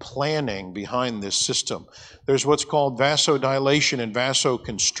and planning behind this system? There's what's called vasodilation and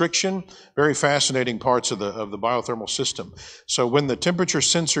vasoconstriction, very fascinating parts of the biothermal system. So when the temperature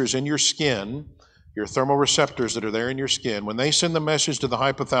sensors in your skin, your thermoreceptors that are there in your skin, when they send the message to the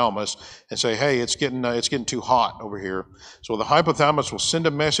hypothalamus and say, hey, it's getting too hot over here. So the hypothalamus will send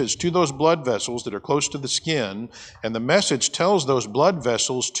a message to those blood vessels that are close to the skin, and the message tells those blood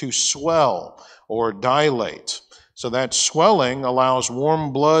vessels to swell or dilate. So that swelling allows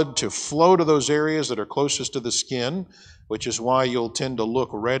warm blood to flow to those areas that are closest to the skin, which is why you'll tend to look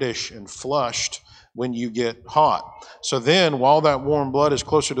reddish and flushed when you get hot. So then, while that warm blood is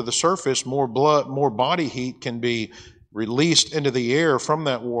closer to the surface, more body heat can be released into the air from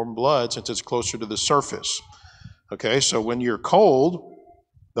that warm blood since it's closer to the surface. Okay, so when you're cold,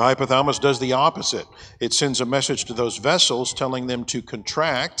 the hypothalamus does the opposite. It sends a message to those vessels telling them to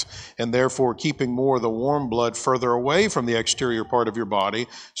contract, and therefore keeping more of the warm blood further away from the exterior part of your body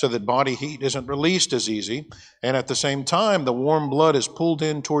so that body heat isn't released as easy. And at the same time, the warm blood is pulled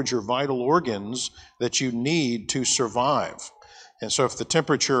in towards your vital organs that you need to survive. And so if the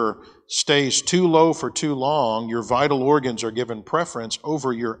temperature stays too low for too long, your vital organs are given preference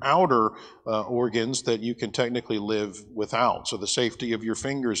over your outer organs that you can technically live without. So the safety of your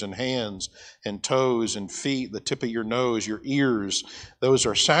fingers and hands and toes and feet, the tip of your nose, your ears, those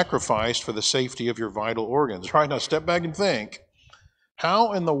are sacrificed for the safety of your vital organs. Right, now step back and think,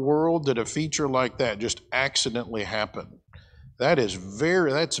 how in the world did a feature like that just accidentally happen? That's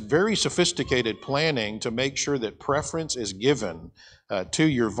very sophisticated planning to make sure that preference is given to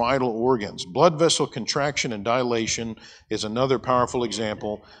your vital organs. Blood vessel contraction and dilation is another powerful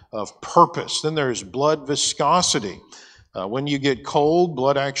example of purpose. Then there's blood viscosity. When you get cold,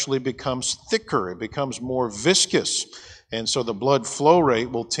 blood actually becomes thicker. It becomes more viscous. And so the blood flow rate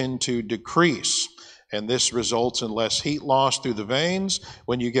will tend to decrease. And this results in less heat loss through the veins.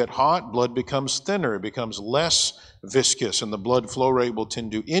 When you get hot, blood becomes thinner. It becomes less viscous, and the blood flow rate will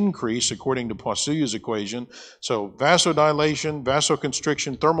tend to increase according to Poisson's equation. So vasodilation,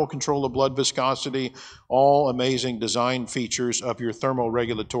 vasoconstriction, thermal control of blood viscosity, all amazing design features of your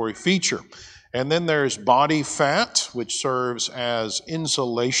thermoregulatory feature. And then there's body fat, which serves as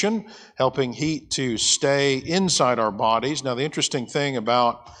insulation, helping heat to stay inside our bodies. Now, the interesting thing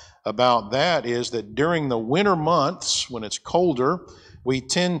about that is that during the winter months, when it's colder, we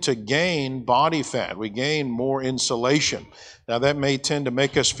tend to gain body fat. We gain more insulation. Now, that may tend to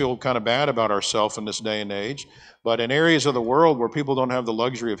make us feel kind of bad about ourselves in this day and age, but in areas of the world where people don't have the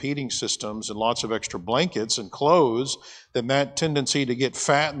luxury of heating systems and lots of extra blankets and clothes, then that tendency to get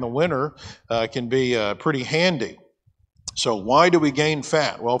fat in the winter can be pretty handy. So why do we gain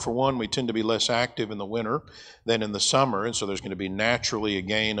fat? Well, for one, we tend to be less active in the winter than in the summer, and so there's going to be naturally a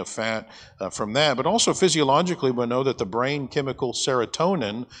gain of fat from that. But also physiologically, we know that the brain chemical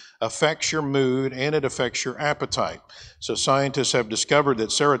serotonin affects your mood and it affects your appetite. So scientists have discovered that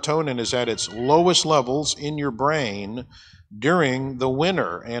serotonin is at its lowest levels in your brain during the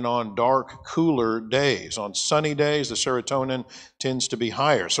winter and on dark, cooler days. On sunny days, the serotonin tends to be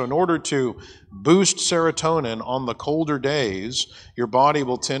higher. So in order to boost serotonin on the colder days, your body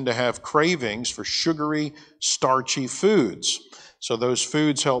will tend to have cravings for sugary, starchy foods. So those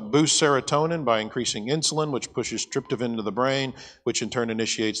foods help boost serotonin by increasing insulin, which pushes tryptophan into the brain, which in turn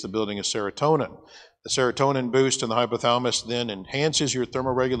initiates the building of serotonin. The serotonin boost in the hypothalamus then enhances your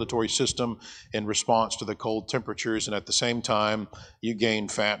thermoregulatory system in response to the cold temperatures, and at the same time, you gain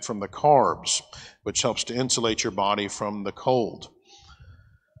fat from the carbs, which helps to insulate your body from the cold.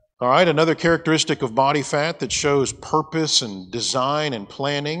 All right, another characteristic of body fat that shows purpose and design and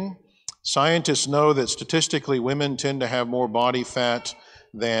planning. Scientists know that statistically women tend to have more body fat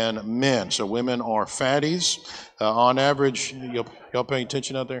than men. So women are fatties. On average, y'all paying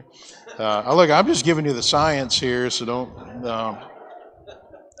attention out there? Look, I'm just giving you the science here, so don't.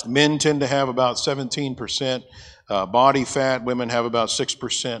 Men tend to have about 17% body fat. Women have about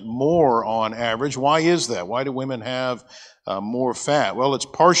 6% more on average. Why is that? Why do women have more fat? Well, it's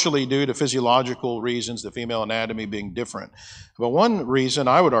partially due to physiological reasons, the female anatomy being different. But one reason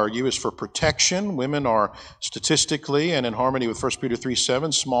I would argue is for protection. Women are statistically and in harmony with 1 Peter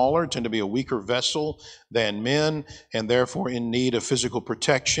 3:7 smaller, tend to be a weaker vessel than men, and therefore in need of physical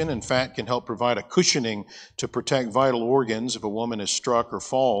protection, and fat can help provide a cushioning to protect vital organs if a woman is struck or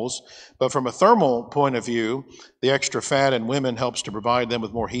falls. But from a thermal point of view, the extra fat in women helps to provide them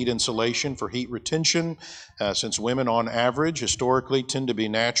with more heat insulation for heat retention, since women on average historically tend to be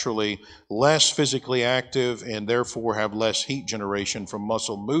naturally less physically active and therefore have less heat generation from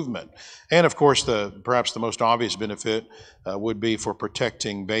muscle movement. And of course, perhaps the most obvious benefit would be for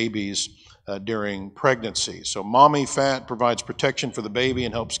protecting babies during pregnancy. So mommy fat provides protection for the baby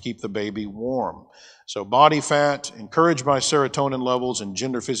and helps keep the baby warm. So body fat, encouraged by serotonin levels and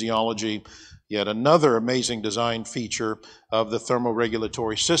gender physiology, yet another amazing design feature of the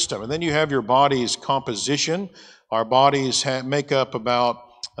thermoregulatory system. And then you have your body's composition. Our bodies make up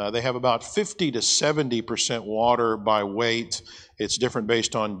they have about 50 to 70% water by weight. It's different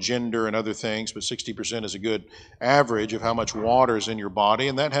based on gender and other things, but 60% is a good average of how much water is in your body,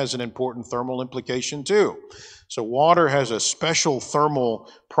 and that has an important thermal implication too. So water has a special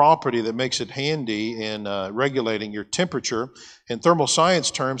thermal property that makes it handy in regulating your temperature. In thermal science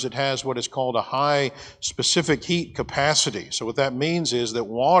terms, it has what is called a high specific heat capacity. So what that means is that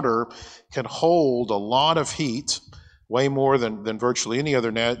water can hold a lot of heat, way more than virtually any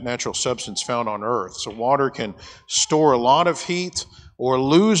other natural substance found on Earth. So water can store a lot of heat or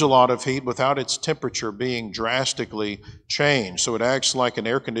lose a lot of heat without its temperature being drastically changed. So it acts like an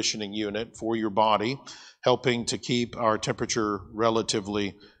air conditioning unit for your body, helping to keep our temperature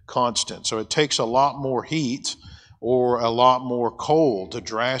relatively constant. So it takes a lot more heat or a lot more cold to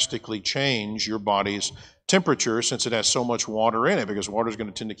drastically change your body's temperature, since it has so much water in it, because water is going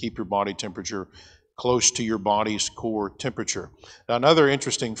to tend to keep your body temperature close to your body's core temperature. Now, another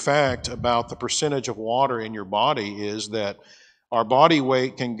interesting fact about the percentage of water in your body is that our body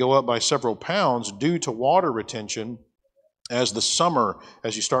weight can go up by several pounds due to water retention as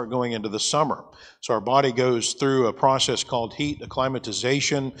you start going into the summer. So our body goes through a process called heat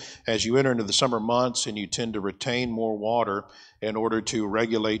acclimatization as you enter into the summer months, and you tend to retain more water in order to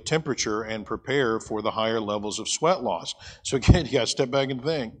regulate temperature and prepare for the higher levels of sweat loss. So again, you got to step back and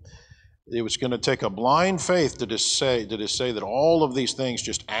think. It was going to take a blind faith to just say that all of these things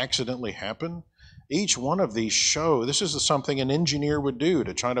just accidentally happen. Each one of these show this is something an engineer would do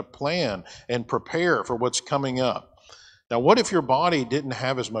to try to plan and prepare for what's coming up. Now, what if your body didn't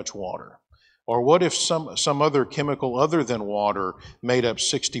have as much water? Or what if some other chemical other than water made up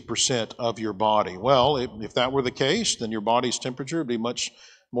 60% of your body? Well, if that were the case, then your body's temperature would be much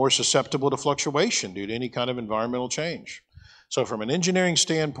more susceptible to fluctuation due to any kind of environmental change. So from an engineering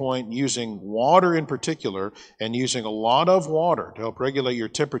standpoint, using water in particular and using a lot of water to help regulate your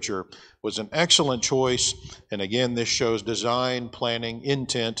temperature was an excellent choice. And again, this shows design, planning,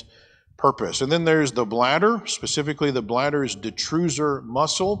 intent, purpose. And then there's the bladder, specifically the bladder's detrusor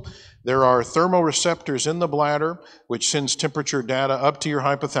muscle. There are thermoreceptors in the bladder which sends temperature data up to your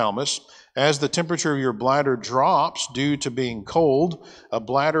hypothalamus. As the temperature of your bladder drops due to being cold, a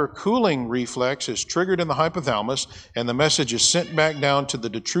bladder cooling reflex is triggered in the hypothalamus, and the message is sent back down to the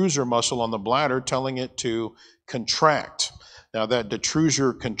detrusor muscle on the bladder, telling it to contract. Now, that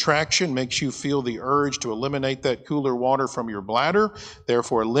detrusor contraction makes you feel the urge to eliminate that cooler water from your bladder,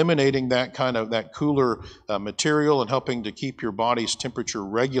 therefore eliminating that cooler material and helping to keep your body's temperature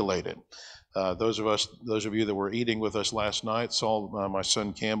regulated. Those of you that were eating with us last night saw my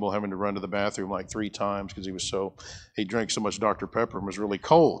son Campbell having to run to the bathroom like 3 times because he drank so much Dr. Pepper and was really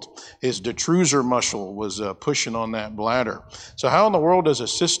cold. His detrusor muscle was pushing on that bladder. So how in the world does a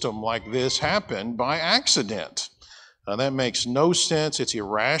system like this happen by accident? That makes no sense. It's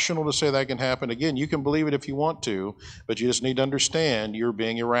irrational to say that can happen. Again, you can believe it if you want to, but you just need to understand you're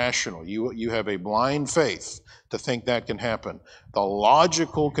being irrational. You have a blind faith to think that can happen. The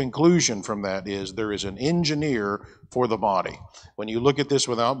logical conclusion from that is there is an engineer for the body. When you look at this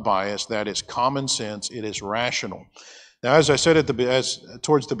without bias, that is common sense. It is rational. Now, as I said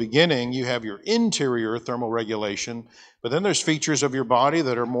towards the beginning, you have your interior thermal regulation, but then there's features of your body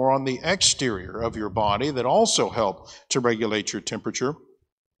that are more on the exterior of your body that also help to regulate your temperature.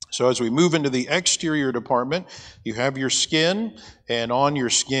 So as we move into the exterior department, you have your skin, And on your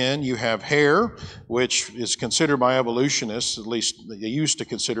skin, you have hair, which is considered by evolutionists, at least they used to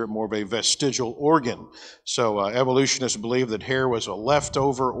consider it more of a vestigial organ. So evolutionists believe that hair was a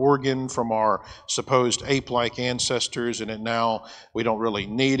leftover organ from our supposed ape-like ancestors, and now we don't really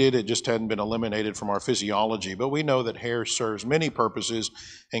need it. It just hadn't been eliminated from our physiology. But we know that hair serves many purposes,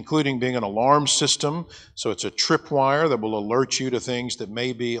 including being an alarm system. So it's a tripwire that will alert you to things that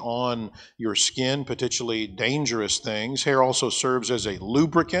may be on your skin, potentially dangerous things. Hair also serves as a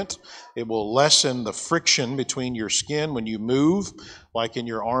lubricant. It will lessen the friction between your skin when you move, like in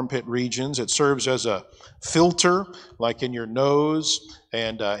your armpit regions. It serves as a filter, like in your nose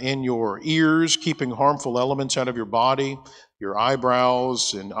and in your ears, keeping harmful elements out of your body. Your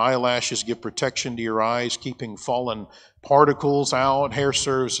eyebrows and eyelashes give protection to your eyes, keeping fallen particles out. Hair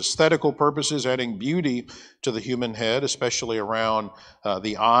serves aesthetical purposes, adding beauty to the human head, especially around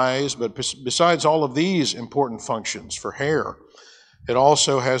the eyes. But besides all of these important functions for hair, it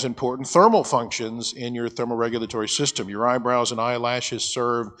also has important thermal functions in your thermoregulatory system. Your eyebrows and eyelashes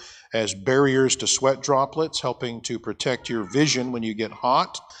serve as barriers to sweat droplets, helping to protect your vision when you get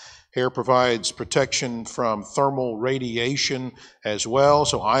hot. Hair provides protection from thermal radiation as well,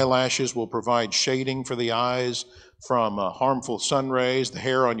 so eyelashes will provide shading for the eyes from harmful sun rays. The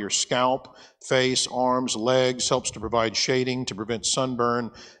hair on your scalp, face, arms, legs helps to provide shading to prevent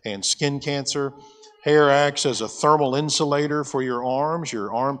sunburn and skin cancer. Hair acts as a thermal insulator for your arms,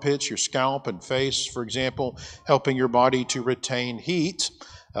 your armpits, your scalp, and face, for example, helping your body to retain heat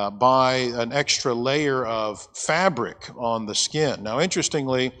by an extra layer of fabric on the skin. Now,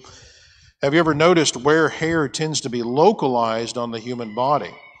 interestingly, have you ever noticed where hair tends to be localized on the human body?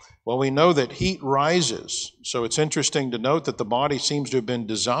 Well, we know that heat rises, so it's interesting to note that the body seems to have been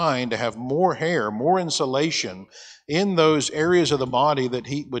designed to have more hair, more insulation in those areas of the body that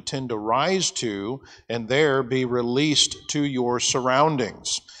heat would tend to rise to and there be released to your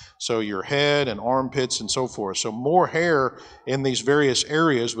surroundings. So your head and armpits and so forth. So more hair in these various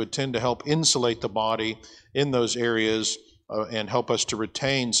areas would tend to help insulate the body in those areas and help us to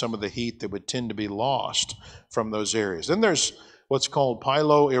retain some of the heat that would tend to be lost from those areas. Then there's what's called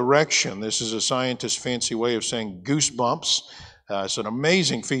piloerection. This is a scientist's fancy way of saying goosebumps. It's an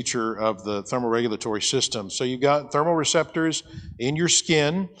amazing feature of the thermoregulatory system. So you've got thermoreceptors in your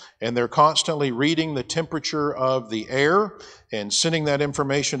skin, and they're constantly reading the temperature of the air and sending that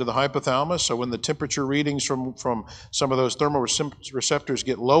information to the hypothalamus. So when the temperature readings from some of those thermoreceptors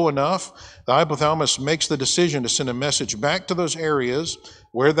get low enough, the hypothalamus makes the decision to send a message back to those areas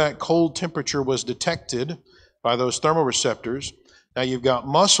where that cold temperature was detected by those thermoreceptors. Now you've got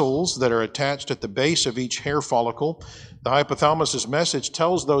muscles that are attached at the base of each hair follicle. The hypothalamus's message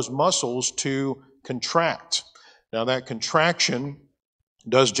tells those muscles to contract. Now that contraction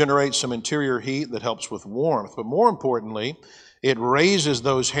does generate some interior heat that helps with warmth, but more importantly, it raises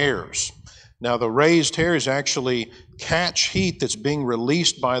those hairs. Now the raised hairs actually catch heat that's being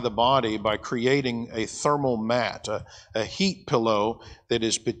released by the body by creating a thermal mat, a heat pillow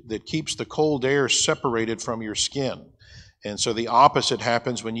that keeps the cold air separated from your skin. And so the opposite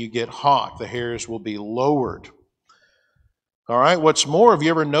happens when you get hot. The hairs will be lowered. All right, what's more, have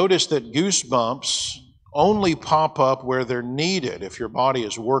you ever noticed that goosebumps only pop up where they're needed if your body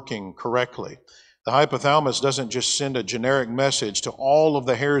is working correctly? The hypothalamus doesn't just send a generic message to all of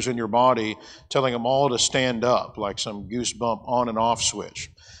the hairs in your body telling them all to stand up like some goosebump on and off switch.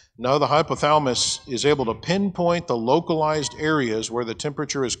 No, the hypothalamus is able to pinpoint the localized areas where the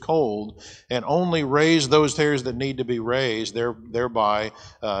temperature is cold and only raise those hairs that need to be raised, thereby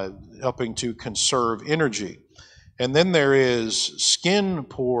helping to conserve energy. And then there is skin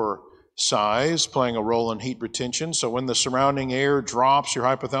pore size playing a role in heat retention. So when the surrounding air drops, your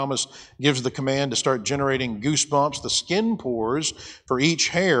hypothalamus gives the command to start generating goosebumps. The skin pores for each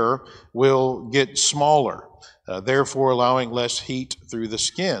hair will get smaller, therefore allowing less heat through the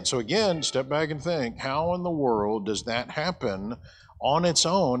skin. So again, step back and think, how in the world does that happen on its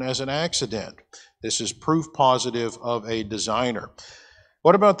own as an accident? This is proof positive of a designer.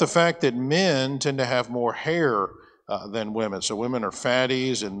 What about the fact that men tend to have more hair than women? So women are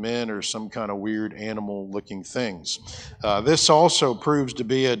fatties and men are some kind of weird animal-looking things. This also proves to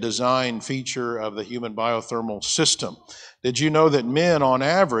be a design feature of the human biothermal system. Did you know that men on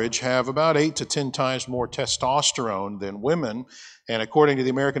average have about 8 to 10 times more testosterone than women? And according to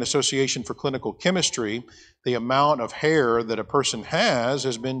the American Association for Clinical Chemistry, the amount of hair that a person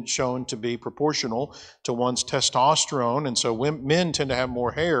has been shown to be proportional to one's testosterone. And so men tend to have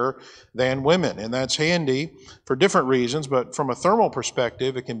more hair than women. And that's handy for different reasons, but from a thermal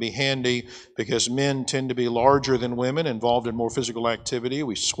perspective, it can be handy because men tend to be larger than women, involved in more physical activity.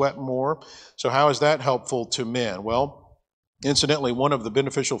 We sweat more. So how is that helpful to men? Well, Incidentally, one of the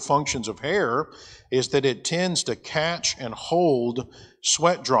beneficial functions of hair is that it tends to catch and hold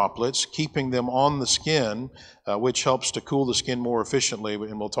sweat droplets, keeping them on the skin, which helps to cool the skin more efficiently,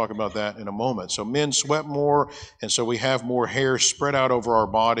 and we'll talk about that in a moment. So men sweat more, and so we have more hair spread out over our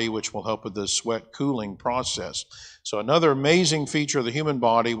body, which will help with the sweat cooling process. So another amazing feature of the human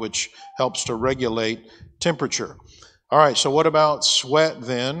body, which helps to regulate temperature. All right, so what about sweat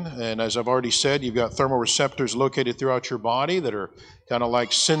then? And as I've already said, you've got thermoreceptors located throughout your body that are kind of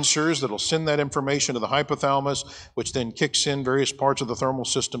like sensors that'll send that information to the hypothalamus, which then kicks in various parts of the thermal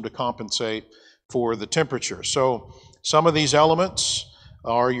system to compensate for the temperature. So some of these elements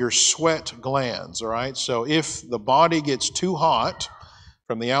are your sweat glands, all right? So if the body gets too hot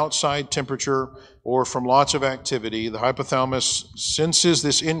from the outside temperature or from lots of activity, the hypothalamus senses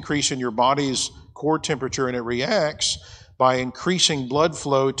this increase in your body's core temperature, and it reacts by increasing blood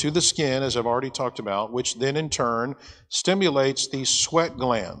flow to the skin, as I've already talked about, which then in turn stimulates these sweat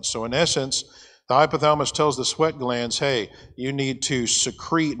glands. So in essence, the hypothalamus tells the sweat glands, hey, you need to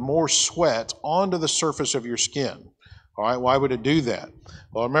secrete more sweat onto the surface of your skin. All right, why would it do that?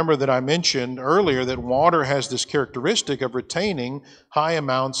 Well, remember that I mentioned earlier that water has this characteristic of retaining high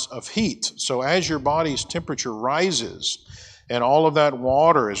amounts of heat. So as your body's temperature rises, and all of that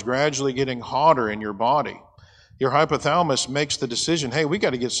water is gradually getting hotter in your body, your hypothalamus makes the decision, hey, we got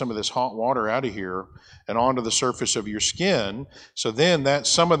to get some of this hot water out of here and onto the surface of your skin. So then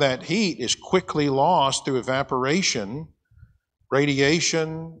some of that heat is quickly lost through evaporation,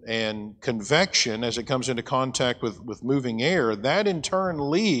 radiation, and convection as it comes into contact with moving air. That in turn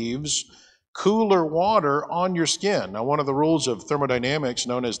leaves cooler water on your skin. Now, one of the rules of thermodynamics,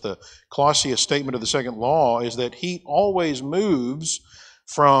 known as the Clausius statement of the second law, is that heat always moves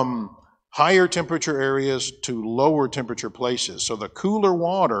from higher temperature areas to lower temperature places. So the cooler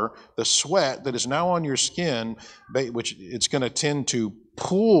water, the sweat that is now on your skin, which it's going to tend to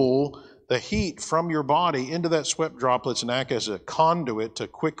pull the heat from your body into that sweat droplets and act as a conduit to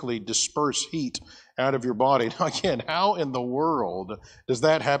quickly disperse heat out of your body. Now again, how in the world does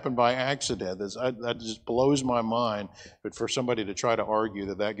that happen by accident? That just blows my mind. But for somebody to try to argue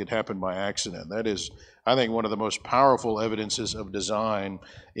that that could happen by accident, that is, I think, one of the most powerful evidences of design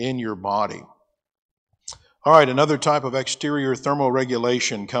in your body. All right, another type of exterior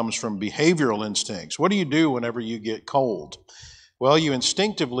thermoregulation comes from behavioral instincts. What do you do whenever you get cold? Well, you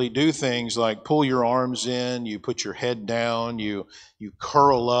instinctively do things like pull your arms in, you put your head down, you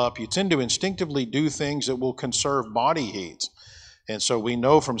curl up. You tend to instinctively do things that will conserve body heat. And so we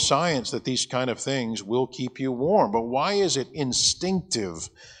know from science that these kind of things will keep you warm. But why is it instinctive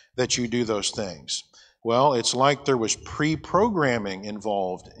that you do those things? Well, it's like there was pre-programming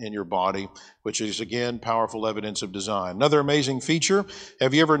involved in your body, which is, again, powerful evidence of design. Another amazing feature,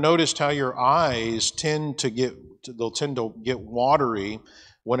 have you ever noticed how your eyes tend to get watery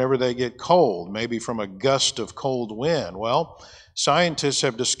whenever they get cold, maybe from a gust of cold wind? Well, scientists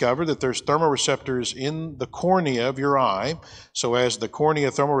have discovered that there's thermoreceptors in the cornea of your eye. So as the cornea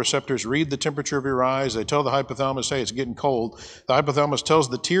thermoreceptors read the temperature of your eyes, they tell the hypothalamus, hey, it's getting cold. The hypothalamus tells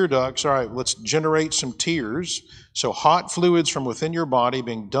the tear ducts, all right, let's generate some tears. So hot fluids from within your body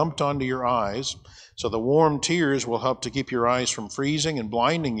being dumped onto your eyes. So the warm tears will help to keep your eyes from freezing and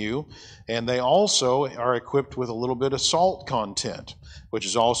blinding you. And they also are equipped with a little bit of salt content, which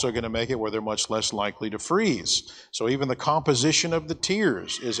is also going to make it where they're much less likely to freeze. So even the composition of the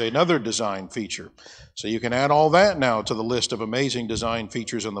tears is another design feature. So you can add all that now to the list of amazing design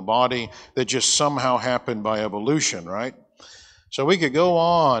features in the body that just somehow happened by evolution, right? So we could go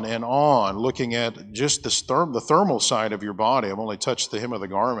on and on looking at just the thermal side of your body. I've only touched the hem of the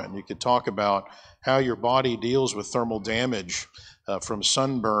garment. You could talk about how your body deals with thermal damage from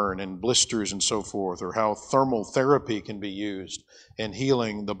sunburn and blisters and so forth, or how thermal therapy can be used in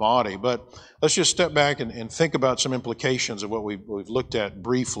healing the body. But let's just step back and think about some implications of what we've looked at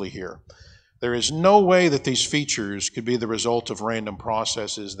briefly here. There is no way that these features could be the result of random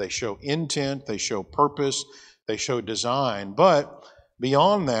processes. They show intent, they show purpose, they show design. But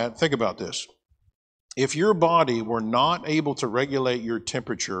beyond that, think about this. If your body were not able to regulate your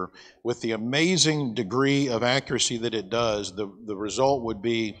temperature with the amazing degree of accuracy that it does, the result would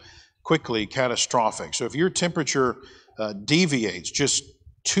be quickly catastrophic. So if your temperature deviates just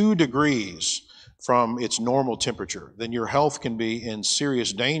 2 degrees from its normal temperature, then your health can be in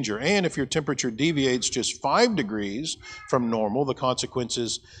serious danger. And if your temperature deviates just 5 degrees from normal, the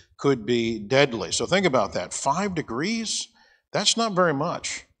consequences could be deadly. So think about that. 5 degrees? That's not very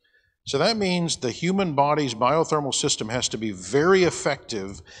much. So that means the human body's biothermal system has to be very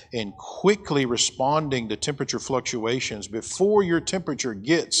effective in quickly responding to temperature fluctuations before your temperature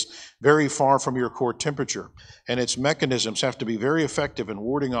gets very far from your core temperature. And its mechanisms have to be very effective in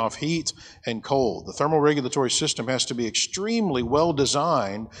warding off heat and cold. The thermoregulatory system has to be extremely well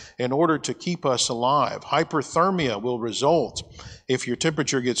designed in order to keep us alive. Hyperthermia will result if your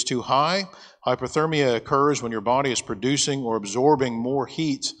temperature gets too high. Hyperthermia occurs when your body is producing or absorbing more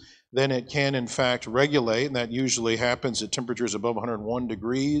heat than it can in fact regulate, and that usually happens at temperatures above 101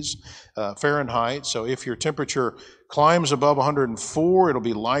 degrees Fahrenheit. So if your temperature climbs above 104, it'll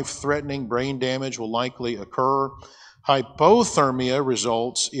be life-threatening. Brain damage will likely occur. Hypothermia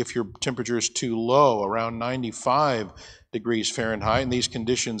results if your temperature is too low, around 95 degrees Fahrenheit, and these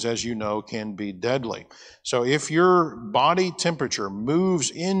conditions, as you know, can be deadly. So if your body temperature moves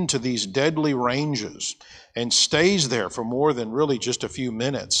into these deadly ranges and stays there for more than really just a few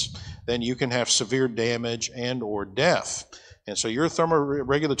minutes, then you can have severe damage and or death. And so your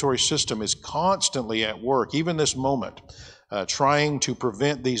thermoregulatory system is constantly at work, even this moment, trying to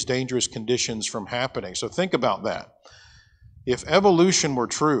prevent these dangerous conditions from happening. So think about that. If evolution were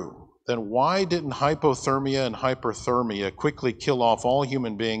true, then why didn't hypothermia and hyperthermia quickly kill off all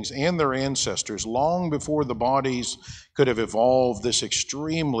human beings and their ancestors long before the bodies could have evolved this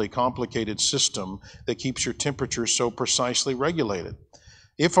extremely complicated system that keeps your temperature so precisely regulated?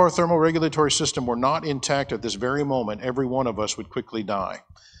 If our thermoregulatory system were not intact at this very moment, every one of us would quickly die.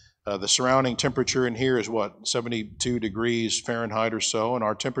 The surrounding temperature in here is what, 72 degrees Fahrenheit or so, and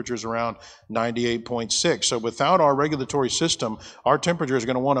our temperature is around 98.6. So without our regulatory system, our temperature is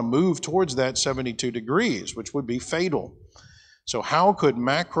going to want to move towards that 72 degrees, which would be fatal. So how could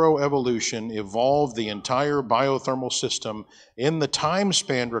macroevolution evolve the entire biothermal system in the time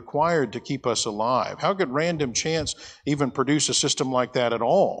span required to keep us alive? How could random chance even produce a system like that at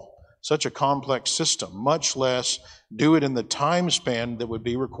all? Such a complex system, much less do it in the time span that would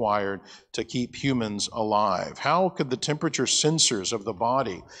be required to keep humans alive. How could the temperature sensors of the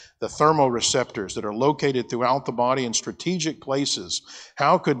body, the thermoreceptors that are located throughout the body in strategic places,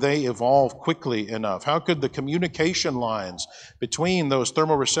 how could they evolve quickly enough? How could the communication lines between those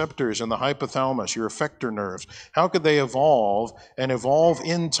thermoreceptors and the hypothalamus, your effector nerves, how could they evolve and evolve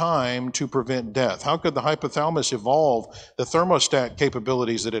in time to prevent death? How could the hypothalamus evolve the thermostat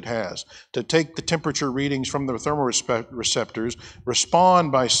capabilities that it has to take the temperature readings from the thermoreceptors,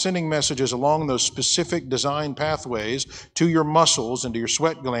 respond by sending messages along those specific design pathways to your muscles and to your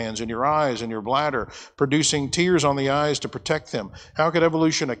sweat glands and your eyes and your bladder, producing tears on the eyes to protect them? How could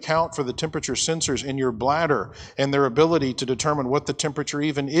evolution account for the temperature sensors in your bladder and their ability to determine what the temperature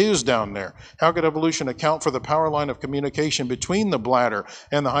even is down there? How could evolution account for the power line of communication between the bladder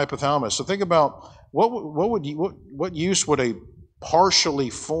and the hypothalamus? So think about what use would a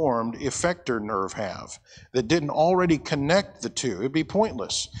partially formed effector nerve have that didn't already connect the two? It'd be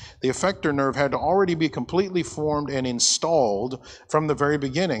pointless. The effector nerve had to already be completely formed and installed from the very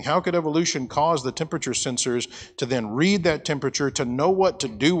beginning. How could evolution cause the temperature sensors to then read that temperature, to know what to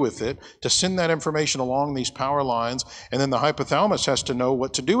do with it, to send that information along these power lines, and then the hypothalamus has to know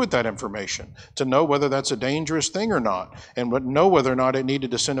what to do with that information, to know whether that's a dangerous thing or not, and know whether or not it needed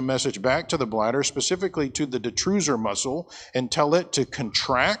to send a message back to the bladder, specifically to the detrusor muscle, and tell it to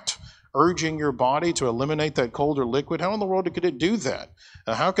contract, urging your body to eliminate that colder liquid. How in the world could it do that?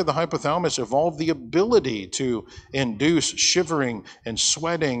 How could the hypothalamus evolve the ability to induce shivering and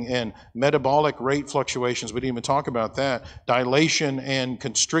sweating and metabolic rate fluctuations? We didn't even talk about that. Dilation and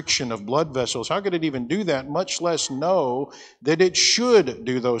constriction of blood vessels. How could it even do that, much less know that it should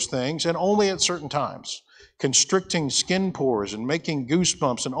do those things, and only at certain times? Constricting skin pores and making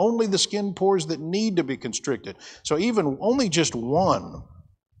goosebumps, and only the skin pores that need to be constricted. So even only just one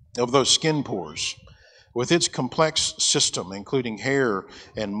of those skin pores, with its complex system, including hair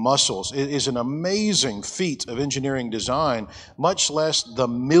and muscles, it is an amazing feat of engineering design, much less the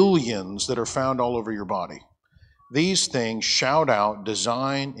millions that are found all over your body. These things shout out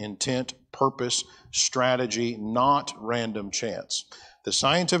design, intent, purpose, strategy, not random chance. The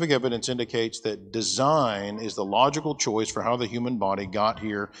scientific evidence indicates that design is the logical choice for how the human body got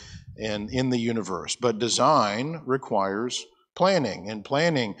here and in the universe. But design requires planning, and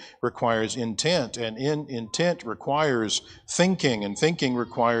planning requires intent, and intent requires thinking, and thinking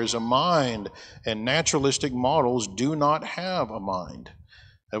requires a mind, and naturalistic models do not have a mind.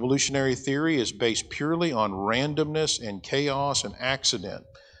 Evolutionary theory is based purely on randomness and chaos and accident.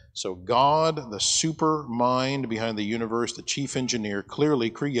 So God, the super mind behind the universe, the chief engineer, clearly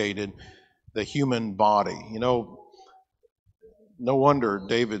created the human body. You know, No wonder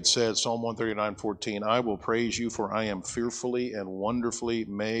David said, Psalm 139:14, I will praise you, for I am fearfully and wonderfully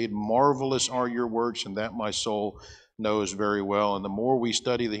made. Marvelous are your works, and that my soul knows very well. And the more we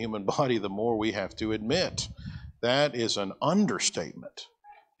study the human body, the more we have to admit. That is an understatement.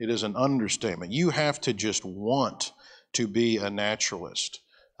 It is an understatement. You have to just want to be a naturalist,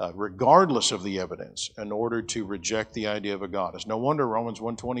 regardless of the evidence, in order to reject the idea of a God. It's no wonder Romans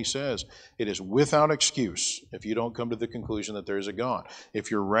 1:20 says it is without excuse if you don't come to the conclusion that there is a God.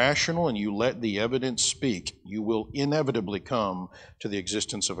 If you're rational and you let the evidence speak, you will inevitably come to the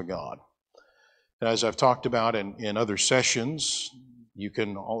existence of a God. As I've talked about in other sessions, you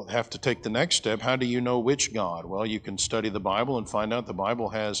can have to take the next step. How do you know which God? Well, you can study the Bible and find out the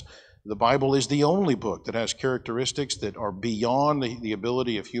Bible is the only book that has characteristics that are beyond the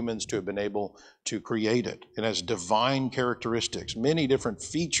ability of humans to have been able to create it. It has divine characteristics, many different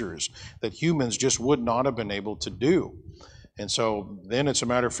features that humans just would not have been able to do. And so then it's a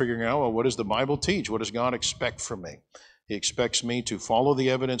matter of figuring out, well, what does the Bible teach? What does God expect from me? He expects me to follow the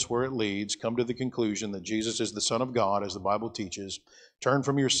evidence where it leads, come to the conclusion that Jesus is the Son of God, as the Bible teaches, turn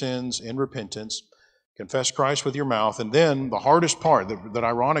from your sins in repentance, confess Christ with your mouth, and then the hardest part that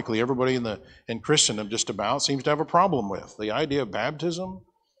ironically everybody in Christendom just about seems to have a problem with, the idea of baptism.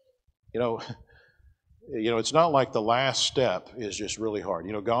 You know, it's not like the last step is just really hard.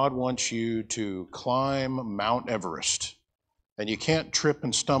 God wants you to climb Mount Everest, and you can't trip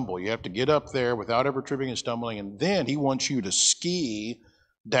and stumble. You have to get up there without ever tripping and stumbling, and then He wants you to ski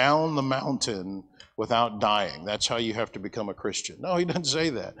down the mountain without dying. That's how you have to become a Christian. No, He doesn't say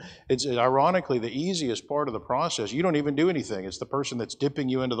that. It's ironically the easiest part of the process. You don't even do anything. It's the person that's dipping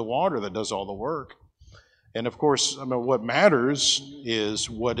you into the water that does all the work. And of course, what matters is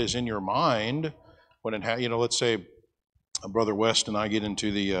what is in your mind when let's say Brother West and I get into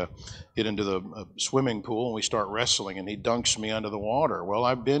the swimming pool and we start wrestling, and he dunks me under the water. Well,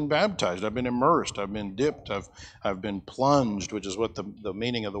 I've been baptized, I've been immersed, I've been dipped, I've been plunged, which is what the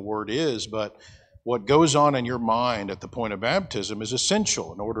meaning of the word is. But what goes on in your mind at the point of baptism is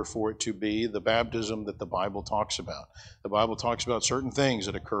essential in order for it to be the baptism that the Bible talks about. The Bible talks about certain things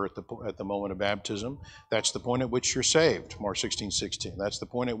that occur at the moment of baptism. That's the point at which you're saved, Mark 16:16. That's the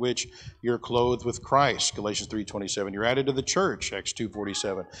point at which you're clothed with Christ, Galatians 3:27. You're added to the church, Acts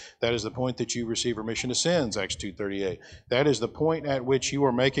 2:47. That is the point that you receive remission of sins, Acts 2:38. That is the point at which you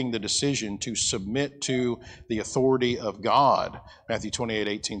are making the decision to submit to the authority of God, Matthew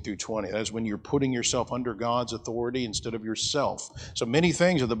 28:18-20. That is when you're putting yourself under God's authority instead of yourself. So many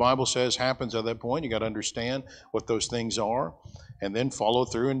things that the Bible says happens at that point. You got to understand what those things are and then follow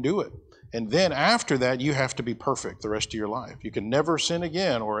through and do it. And then after that, you have to be perfect the rest of your life. You can never sin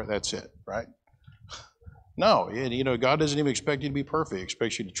again, or that's it, right? No, God doesn't even expect you to be perfect. He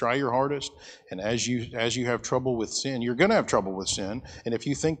expects you to try your hardest. And as you have trouble with sin, you're going to have trouble with sin. And if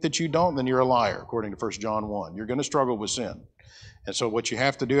you think that you don't, then you're a liar, according to 1 John 1. You're going to struggle with sin. And so what you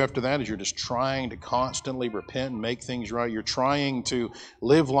have to do after that is you're just trying to constantly repent and make things right. You're trying to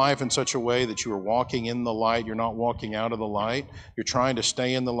live life in such a way that you are walking in the light. You're not walking out of the light. You're trying to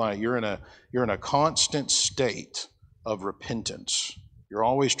stay in the light. You're in a constant state of repentance. You're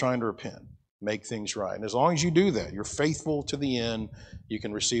always trying to repent, make things right. And as long as you do that, you're faithful to the end, you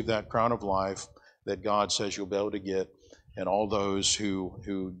can receive that crown of life that God says you'll be able to get, and all those who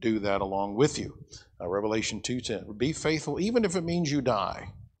do that along with you. Revelation 2:10. Be faithful, even if it means you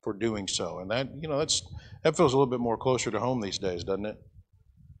die for doing so. And that feels a little bit more closer to home these days, doesn't it?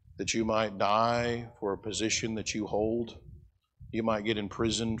 That you might die for a position that you hold. You might get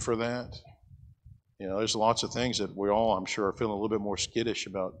imprisoned for that. There's lots of things that we all, I'm sure, are feeling a little bit more skittish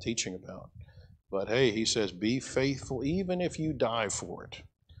about teaching about. But hey, He says, be faithful, even if you die for it.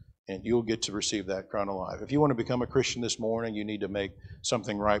 And you'll get to receive that crown of life. If you want to become a Christian this morning, you need to make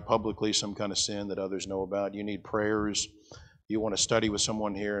something right publicly, some kind of sin that others know about. You need prayers. You want to study with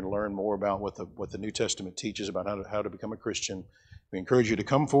someone here and learn more about what the New Testament teaches about how to become a Christian. We encourage you to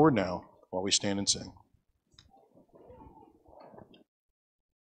come forward now while we stand and sing.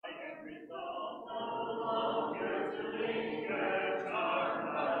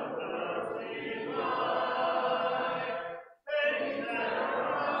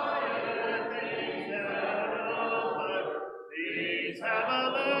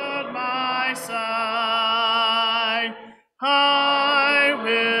 I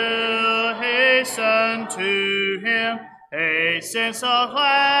will hasten to Him, hasten so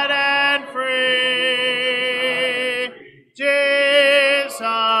glad and free. Jesus,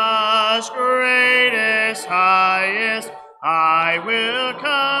 greatest, highest, I will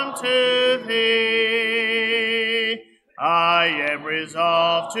come to Thee. I am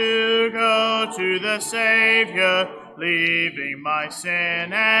resolved to go to the Savior, leaving my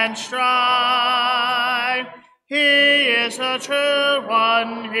sin and strife. He is the true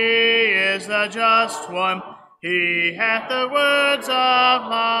one, he is the just one, he hath the words of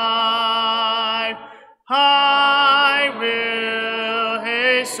life. I will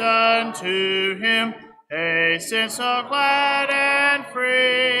hasten to him, hasten so glad and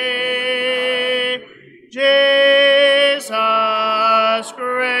free. Jesus,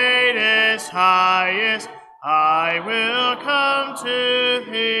 greatest, highest, I will come to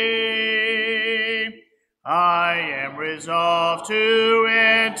thee. I am resolved to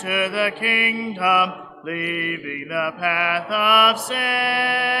enter the kingdom, leaving the path of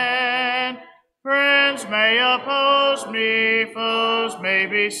sin. Friends may oppose me, foes may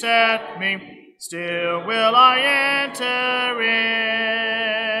beset me, still will I enter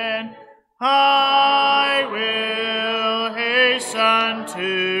in. I will hasten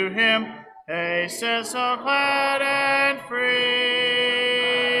to him, hasten so glad and free.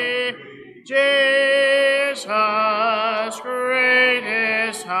 Jesus,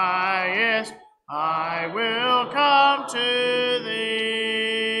 greatest, highest, I will come to thee.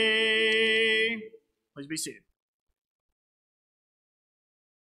 Please be seated.